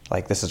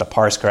 Like, this is a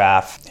parse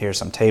graph, here's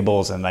some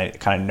tables, and I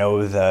kind of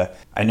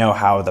know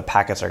how the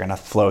packets are going to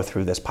flow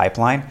through this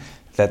pipeline.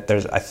 I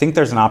think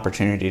there's an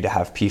opportunity to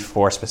have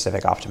P4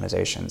 specific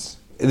optimizations.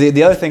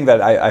 The other thing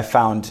that I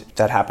found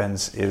that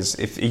happens is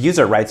if a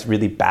user writes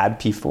really bad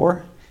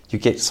P4, you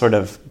get sort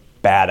of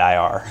bad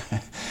IR.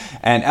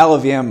 And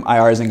LLVM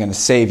IR isn't going to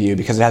save you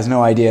because it has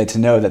no idea to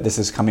know that this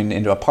is coming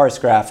into a parse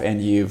graph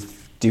and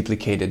you've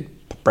duplicated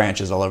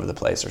branches all over the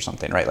place or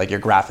something, right? Like, your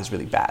graph is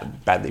really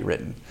badly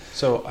written.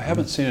 So I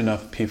haven't seen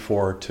enough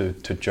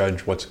P4 to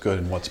judge what's good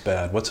and what's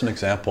bad. What's an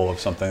example of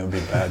something that would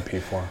be bad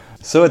P4?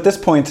 So at this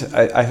point,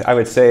 I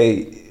would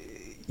say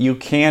you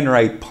can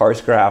write parse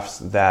graphs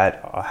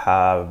that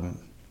are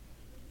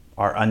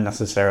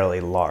unnecessarily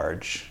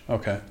large.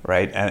 Okay.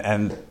 Right?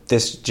 And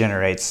this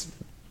generates,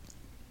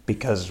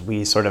 because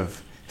we sort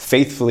of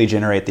faithfully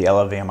generate the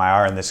LLVM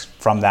IR, and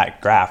from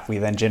that graph, we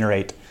then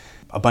generate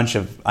a bunch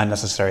of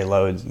unnecessary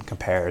loads and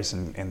compares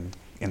in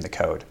the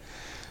code.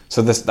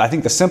 So I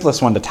think the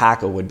simplest one to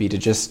tackle would be to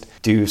just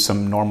do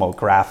some normal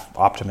graph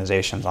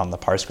optimizations on the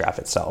parse graph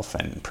itself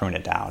and prune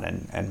it down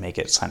and make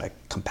it kind of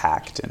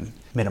compact and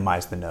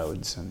minimize the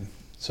nodes. And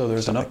so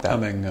there's an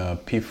upcoming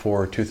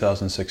P4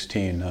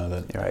 2016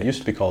 that used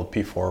to be called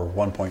P4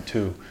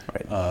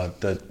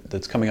 1.2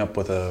 that's coming up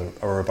with a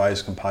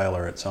revised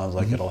compiler. It sounds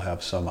like it'll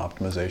have some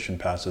optimization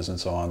passes and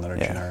so on that are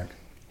generic.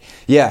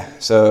 Yeah,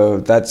 so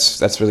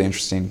that's really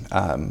interesting.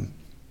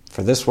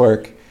 For this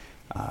work,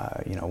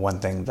 one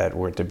thing that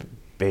we're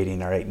debating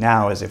right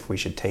now is if we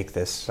should take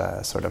this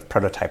sort of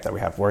prototype that we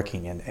have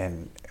working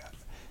and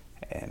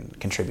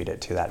contribute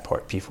it to that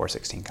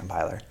P416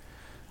 compiler,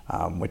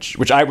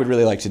 which I would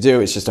really like to do.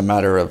 It's just a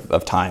matter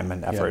of time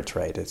and effort,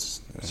 right?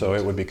 So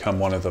it would become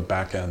one of the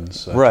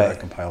backends to that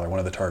compiler, one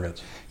of the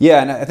targets.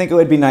 Yeah, and I think it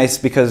would be nice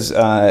because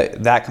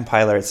that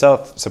compiler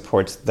itself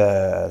supports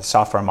the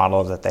software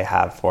model that they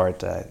have for it.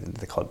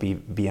 They call it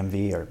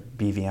BMV or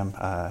BVM.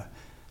 I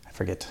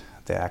forget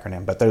the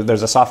acronym, but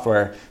there's a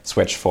software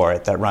switch for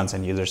it that runs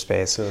in user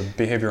space. So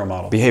behavioral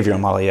model. Behavioral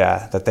model,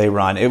 yeah, that they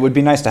run. It would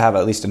be nice to have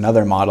at least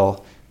another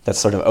model that's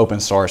sort of open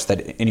source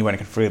that anyone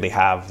can freely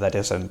have. That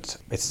is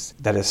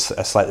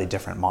a slightly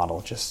different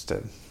model, just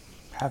to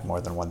have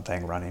more than one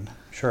thing running.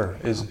 Sure.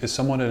 Is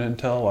someone at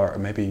Intel, or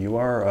maybe you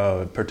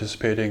are,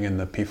 participating in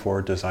the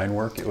P4 design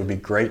work? It would be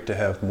great to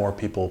have more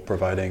people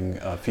providing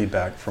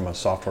feedback from a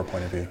software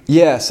point of view.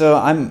 Yeah. So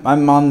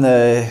I'm on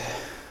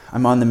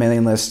the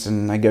mailing list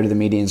and I go to the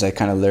meetings. I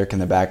kind of lurk in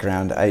the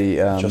background.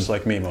 Just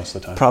like me most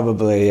of the time.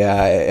 Probably.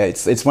 Yeah.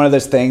 It's one of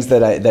those things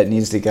that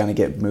needs to kind of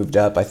get moved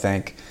up, I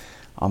think,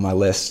 on my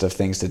list of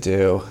things to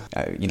do.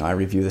 I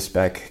review the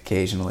spec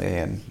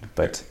occasionally,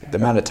 but the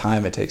amount of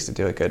time it takes to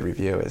do a good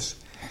review is.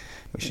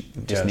 We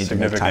should just need to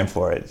make time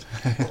for it.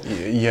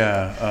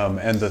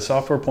 And the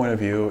software point of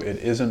view, it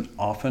isn't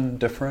often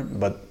different,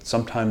 but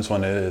sometimes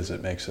when it is,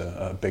 it makes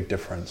a big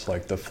difference.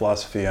 Like the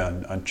philosophy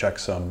on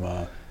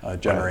checksum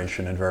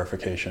generation and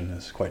verification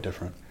is quite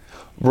different.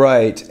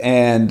 Right,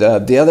 and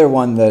the other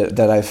one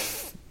that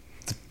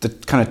the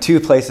kind of two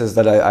places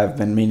that I've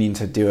been meaning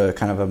to do a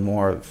kind of a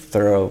more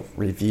thorough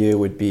review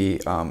would be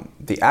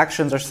the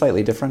actions are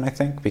slightly different, I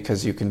think,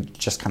 because you can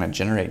just kind of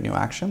generate new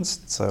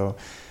actions. So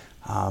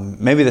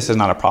maybe this is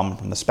not a problem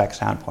from the spec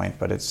standpoint,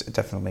 but it's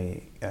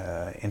definitely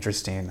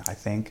interesting, I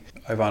think.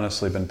 I've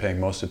honestly been paying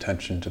most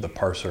attention to the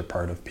parser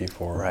part of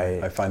P4.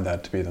 Right. I find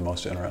that to be the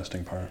most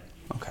interesting part.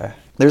 Okay.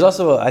 There's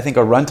also, I think,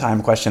 a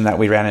runtime question that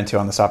we ran into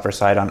on the software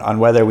side on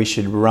whether we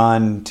should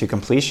run to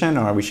completion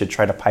or we should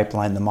try to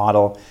pipeline the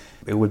model.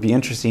 It would be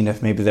interesting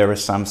if maybe there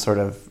was some sort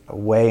of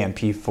way in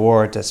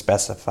P4 to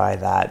specify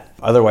that.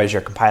 Otherwise,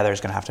 your compiler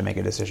is going to have to make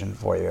a decision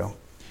for you.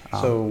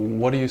 So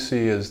what do you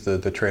see as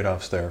the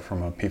trade-offs there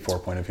from a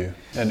P4 point of view?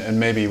 And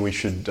maybe we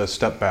should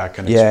step back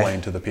and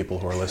explain to the people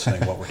who are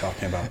listening what we're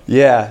talking about.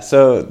 Yeah,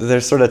 so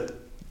there's sort of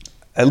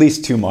at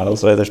least two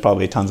models. There's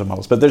probably tons of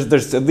models, but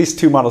there's at least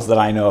two models that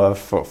I know of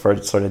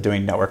for sort of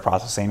doing network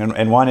processing.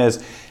 And one is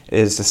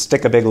to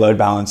stick a big load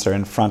balancer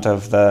in front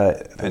of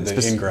the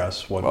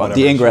ingress,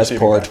 the ingress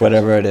port,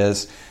 whatever it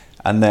is.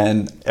 And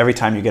then every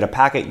time you get a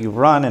packet, you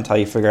run until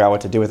you figure out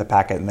what to do with the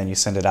packet, and then you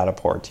send it out a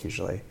port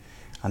usually.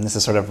 And this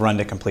is sort of run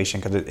to completion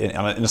because in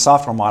a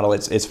software model,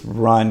 it's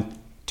run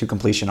to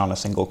completion on a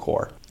single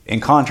core. In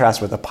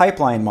contrast with a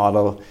pipeline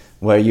model,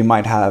 where you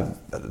might have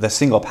the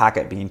single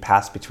packet being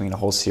passed between a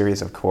whole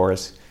series of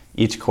cores,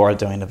 each core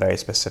doing a very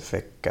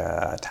specific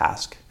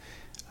task.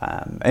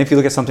 And if you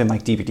look at something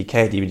like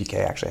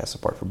DBDK actually has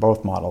support for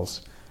both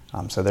models.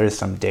 So there is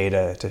some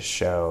data to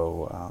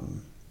show,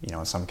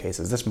 in some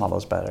cases this model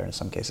is better, in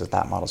some cases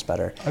that model is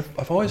better.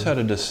 I've always had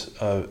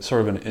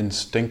sort of an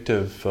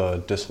instinctive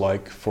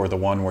dislike for the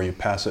one where you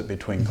pass it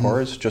between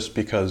cores, just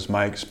because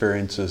my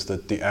experience is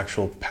that the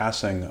actual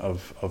passing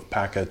of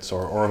packets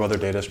or of other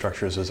data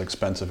structures is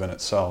expensive in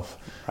itself.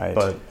 Right.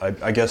 But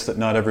I guess that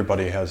not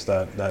everybody has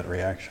that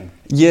reaction.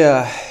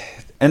 Yeah,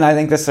 and I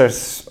think this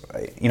is,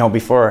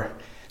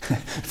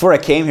 before I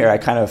came here, I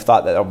kind of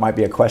thought that might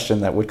be a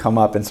question that would come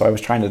up, and so I was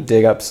trying to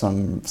dig up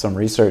some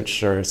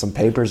research or some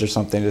papers or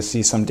something to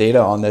see some data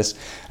on this.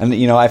 And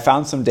I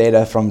found some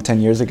data from 10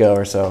 years ago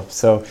or so.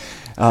 So,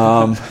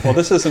 well,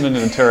 this isn't an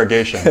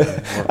interrogation.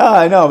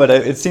 I know, but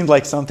it seemed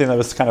like something that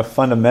was kind of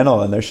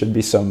fundamental, and there should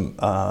be some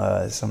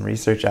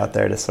research out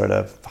there to sort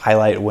of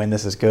highlight when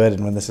this is good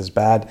and when this is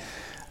bad.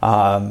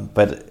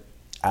 But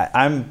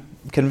I'm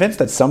convinced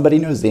that somebody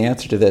knows the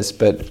answer to this,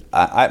 but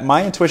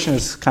my intuition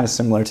is kind of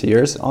similar to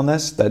yours on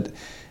this, that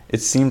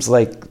it seems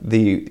like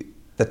the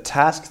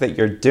task that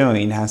you're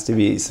doing has to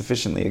be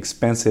sufficiently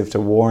expensive to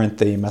warrant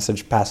the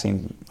message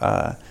passing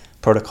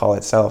protocol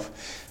itself,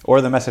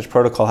 or the message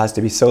protocol has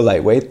to be so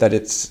lightweight that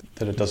it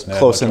doesn't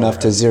close enough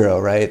to zero,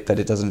 right, that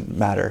it doesn't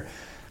matter.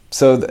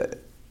 So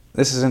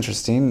this is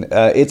interesting.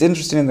 It's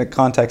interesting in the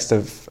context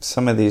of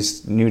some of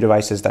these new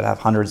devices that have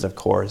hundreds of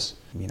cores.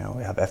 We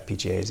have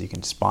FPGAs, you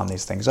can spawn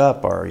these things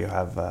up, or you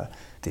have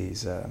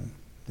these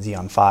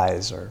Xeon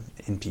Phis or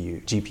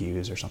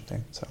GPUs or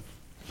something. So,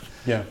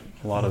 yeah,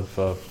 a lot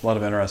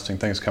of interesting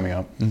things coming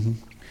up. Mm-hmm.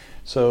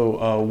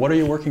 So, what are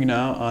you working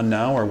on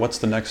now, or what's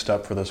the next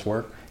step for this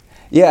work?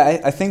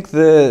 Yeah, I think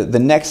the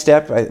next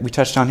step we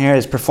touched on here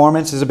is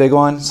performance is a big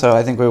one. So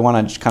I think we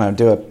want to kind of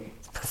do a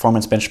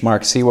performance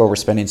benchmark, see where we're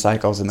spending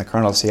cycles in the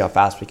kernel, see how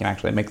fast we can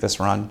actually make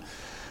this run.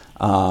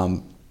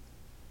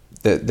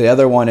 The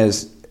other one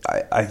is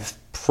I'm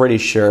pretty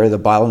sure the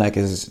bottleneck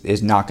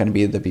is not going to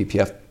be the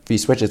BPF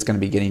vSwitch. It's going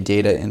to be getting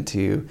data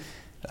into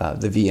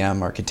the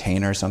VM or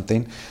container or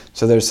something.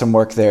 So there's some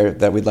work there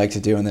that we'd like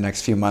to do in the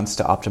next few months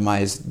to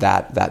optimize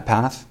that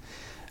path.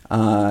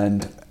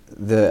 And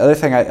the other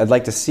thing I'd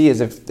like to see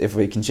is if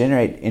we can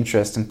generate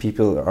interest and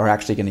people are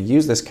actually going to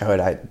use this code,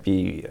 I'd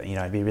be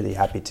really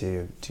happy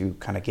to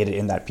kind of get it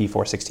in that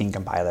P416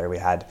 compiler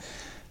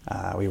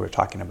we were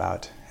talking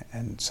about.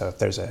 And so if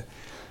there's a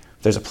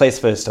place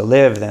for this to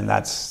live, then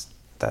that's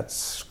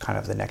kind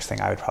of the next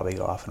thing I would probably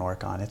go off and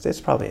work on. It's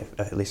probably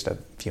at least a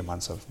few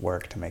months of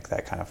work to make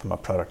that kind of from a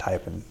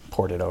prototype and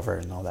port it over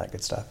and all that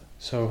good stuff.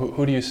 So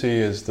who do you see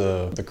as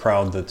the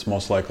crowd that's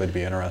most likely to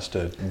be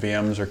interested?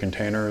 VMs or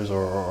containers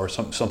or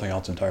something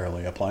else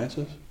entirely?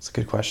 Appliances? It's a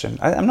good question.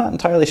 I'm not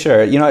entirely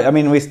sure.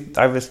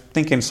 I was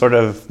thinking sort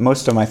of,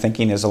 most of my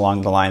thinking is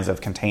along the lines of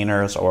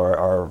containers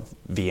or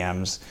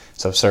VMs.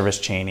 So service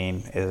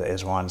chaining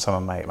is one. Some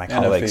of my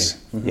colleagues,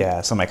 some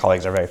of my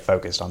colleagues are very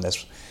focused on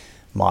this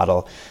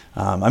model.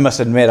 I must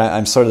admit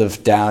I'm sort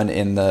of down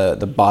in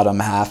the bottom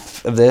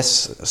half of this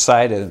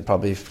side, and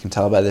probably you can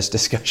tell by this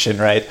discussion,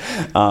 right?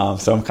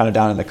 So I'm kind of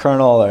down in the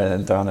kernel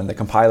and down in the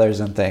compilers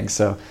and things.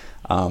 So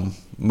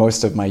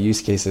most of my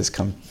use cases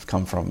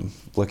come from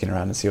looking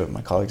around and see what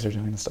my colleagues are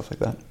doing and stuff like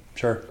that.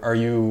 Sure. Are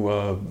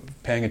you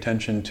paying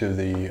attention to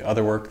the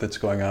other work that's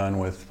going on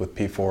with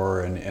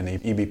P4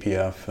 and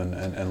eBPF and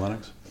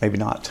Linux? Maybe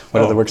not.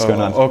 What other work's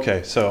going on?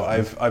 Okay, so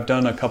I've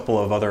done a couple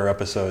of other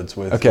episodes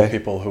with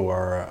people who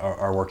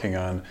are working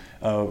on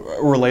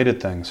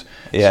related things.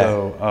 Yeah.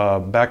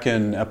 So back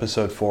in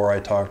episode 4, I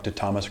talked to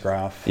Thomas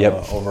Graf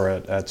over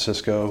at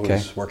Cisco,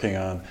 who's working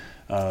on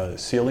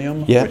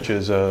Cilium, which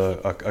is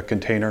a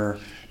container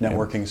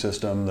networking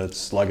system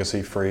that's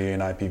legacy free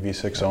and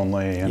IPv6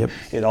 only, and Yep.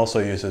 it also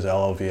uses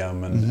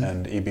LLVM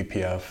and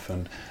eBPF,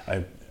 and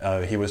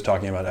he was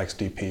talking about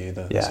XDP,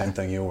 the same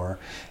thing you were.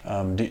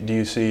 Do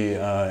you see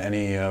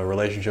any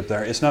relationship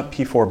there? It's not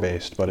P4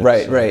 based, but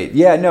it's... Right.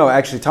 Yeah, no,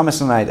 actually,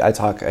 Thomas and I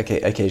talk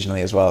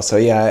occasionally as well. So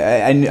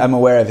yeah, I'm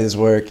aware of his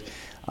work.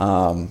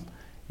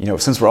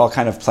 Since we're all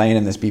kind of playing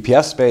in this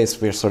BPF space,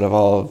 we're sort of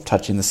all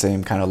touching the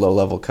same kind of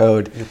low-level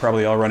code. You're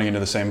probably all running into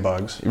the same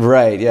bugs.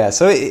 Right, yeah.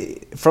 So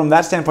from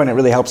that standpoint, it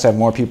really helps to have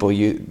more people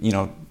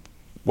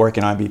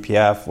working on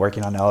BPF,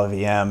 working on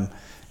LLVM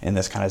in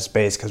this kind of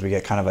space, because we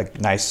get kind of a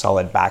nice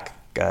solid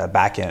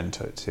back end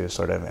to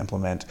sort of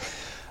implement.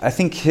 I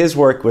think his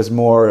work was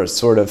more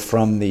sort of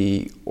from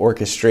the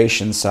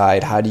orchestration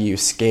side. How do you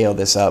scale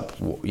this up,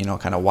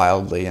 kind of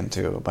wildly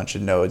into a bunch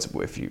of nodes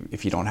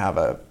if you don't have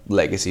a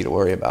legacy to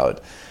worry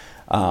about?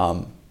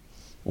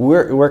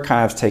 We're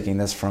kind of taking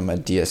this from a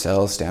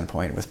DSL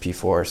standpoint with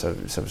P4, so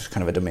it's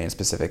kind of a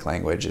domain-specific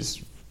language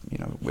is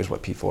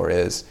what P4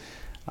 is.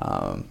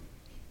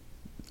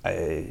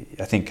 I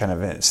think kind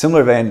of in a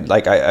similar vein,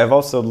 like I've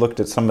also looked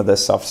at some of the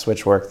soft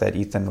switch work that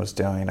Ethan was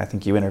doing. I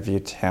think you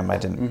interviewed him. I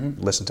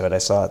didn't listen to it. I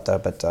saw it though.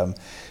 But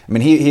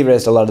he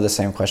raised a lot of the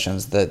same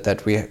questions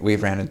that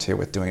we've ran into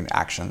with doing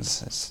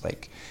actions. It's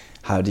like,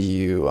 how do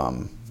you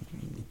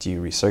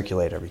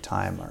recirculate every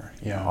time, or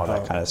all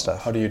that kind of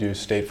stuff? How do you do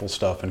stateful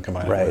stuff and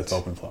combine it with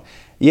OpenFlow?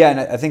 Yeah, and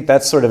I think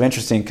that's sort of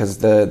interesting, because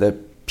the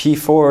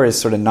P4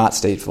 is sort of not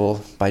stateful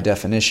by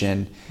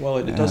definition. Well,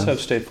 it does have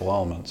stateful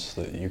elements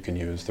that you can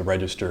use, the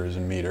registers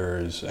and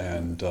meters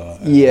and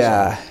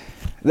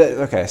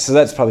okay, so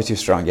that's probably too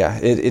strong. Yeah,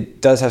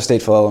 it does have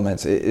stateful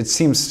elements. It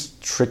seems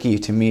tricky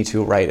to me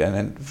to write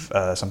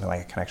something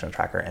like a connection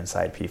tracker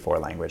inside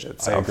P4 language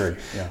itself. I agree,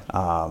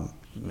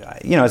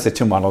 yeah. It's the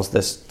two models,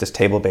 this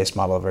table-based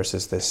model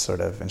versus this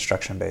sort of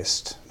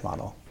instruction-based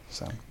model.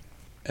 So.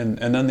 And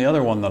then the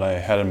other one that I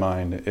had in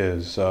mind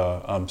is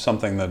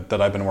something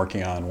that I've been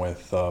working on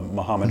with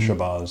Mohammed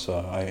Shabazz.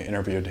 I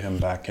interviewed him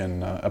back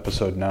in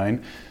episode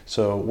 9.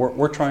 So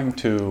we're trying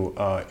to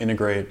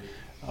integrate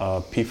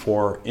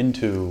P4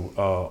 into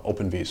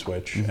Open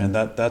vSwitch, and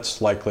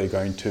that's likely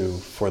going to,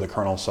 for the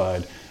kernel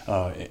side,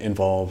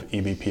 involve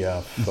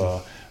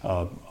eBPF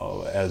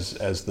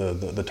as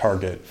the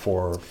target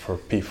for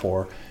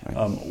P4.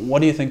 What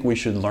do you think we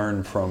should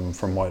learn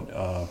from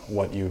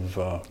what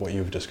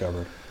you've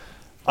discovered?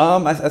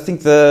 I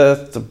think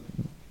the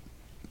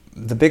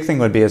big thing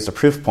would be as a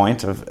proof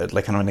point of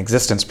like kind of an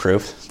existence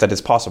proof that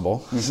it's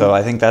possible. So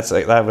I think that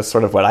was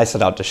sort of what I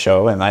set out to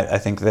show, and I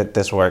think that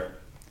this work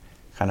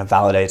kind of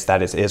validates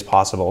that it is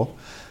possible.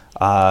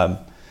 The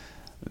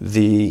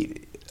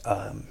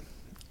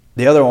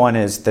other one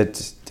is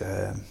that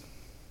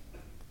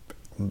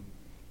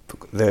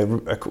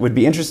it would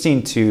be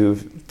interesting to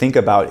think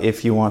about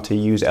if you want to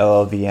use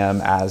LLVM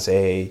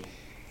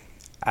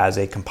as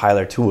a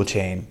compiler tool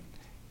chain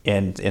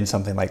in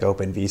something like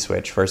Open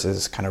vSwitch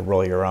versus kind of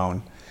roll your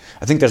own.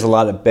 I think there's a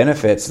lot of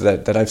benefits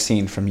that I've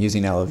seen from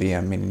using LLVM.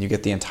 I mean, you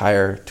get the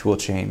entire tool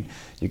chain,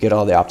 you get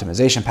all the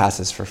optimization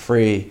passes for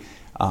free,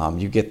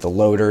 you get the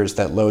loaders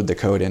that load the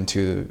code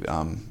into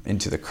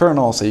the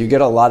kernel, so you get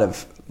a lot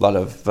of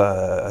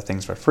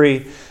things for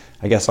free.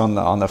 I guess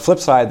on the flip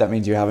side, that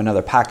means you have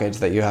another package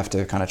that you have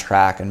to kind of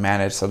track and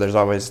manage. So there's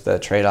always the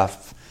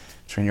trade-off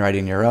between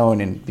writing your own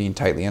and being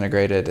tightly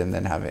integrated, and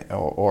then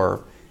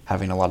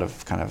having a lot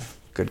of kind of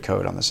good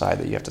code on the side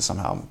that you have to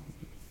somehow,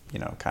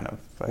 kind of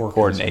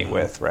coordinate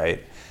with,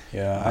 right?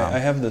 Yeah, I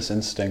have this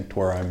instinct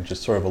where I'm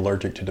just sort of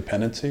allergic to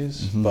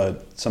dependencies,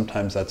 but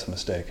sometimes that's a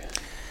mistake.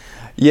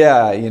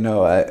 Yeah, I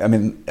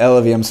mean,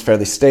 LLVM's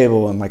fairly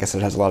stable, and like I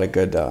said, it has a lot of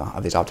good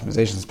of these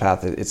optimizations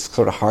path. It's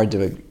sort of hard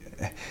to,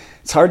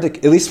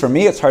 at least for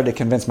me, it's hard to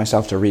convince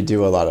myself to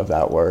redo a lot of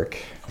that work.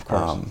 Of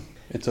course.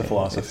 It's a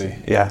philosophy.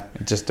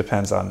 It just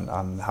depends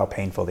on how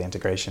painful the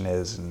integration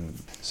is. And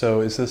so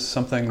is this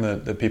something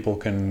that people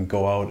can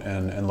go out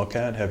and look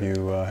at? Have you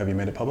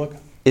made it public?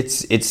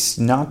 It's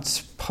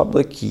not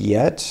public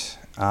yet.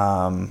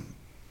 Some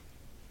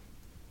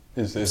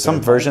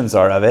versions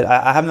are of it.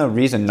 I have no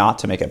reason not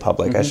to make it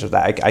public.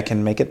 I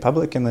can make it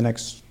public in the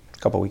next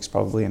couple of weeks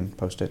probably and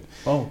post it.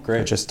 Oh,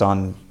 great. Just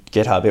on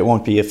GitHub. It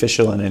won't be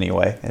official in any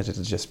way.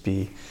 It'll just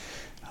be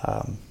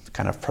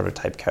kind of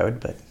prototype code,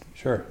 but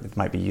sure, it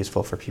might be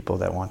useful for people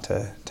that want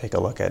to take a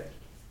look at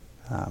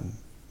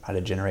how to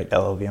generate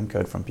LLVM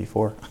code from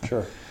P4.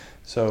 Sure.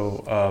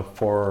 So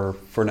for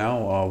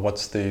now,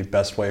 what's the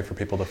best way for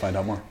people to find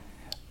out more?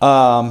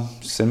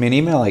 Send me an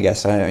email, I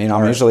guess.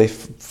 I'm usually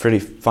pretty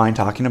fine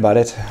talking about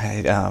it.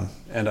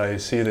 And I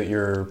see that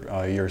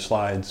your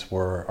slides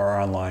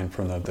are online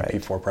from the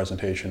P4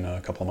 presentation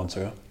a couple of months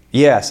ago.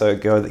 Yeah, so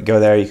go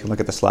there. You can look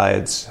at the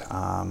slides.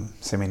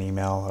 Send me an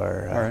email,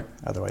 or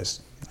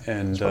otherwise.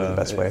 And the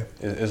best way.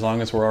 As long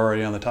as we're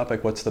already on the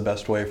topic, what's the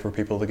best way for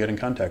people to get in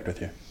contact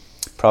with you?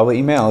 Probably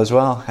email as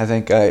well. I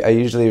think I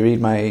usually read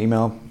my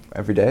email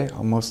every day,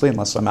 mostly,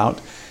 unless I'm out,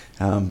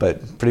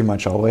 but pretty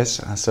much always.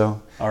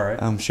 So all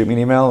right. Shoot me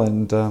an email,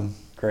 and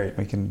Great.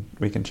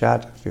 we can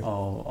chat.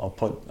 I'll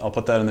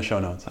put that in the show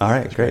notes. All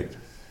right, That's great.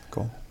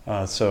 Cool.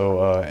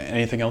 So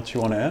anything else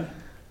you want to add?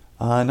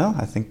 No,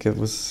 I think it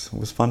was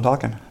fun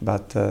talking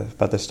about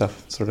this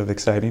stuff. It's sort of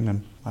exciting,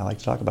 and I like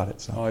to talk about it.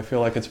 So. Oh, I feel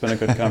like it's been a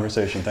good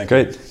conversation. Thank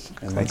Great. you.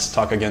 And Thanks. let's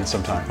talk again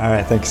sometime. All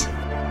right, thanks.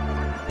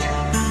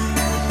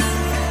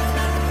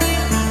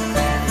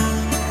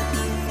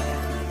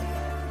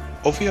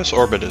 OVS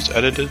Orbit is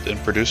edited and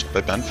produced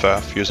by Ben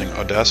Pfaff using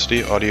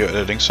Audacity audio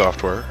editing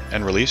software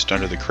and released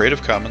under the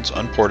Creative Commons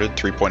Unported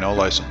 3.0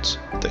 license.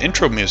 The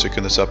intro music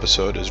in this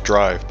episode is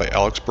Drive by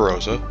Alex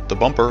Baroza, the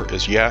bumper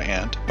is Yeah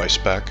Ant by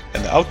Spec,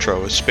 and the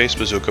outro is Space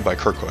Bazooka by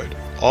Kirkwood.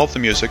 All of the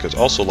music is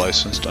also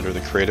licensed under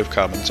the Creative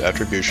Commons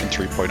Attribution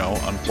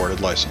 3.0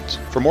 Unported license.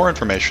 For more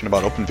information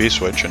about Open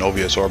vSwitch and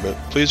OVS Orbit,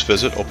 please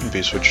visit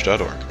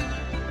openvswitch.org.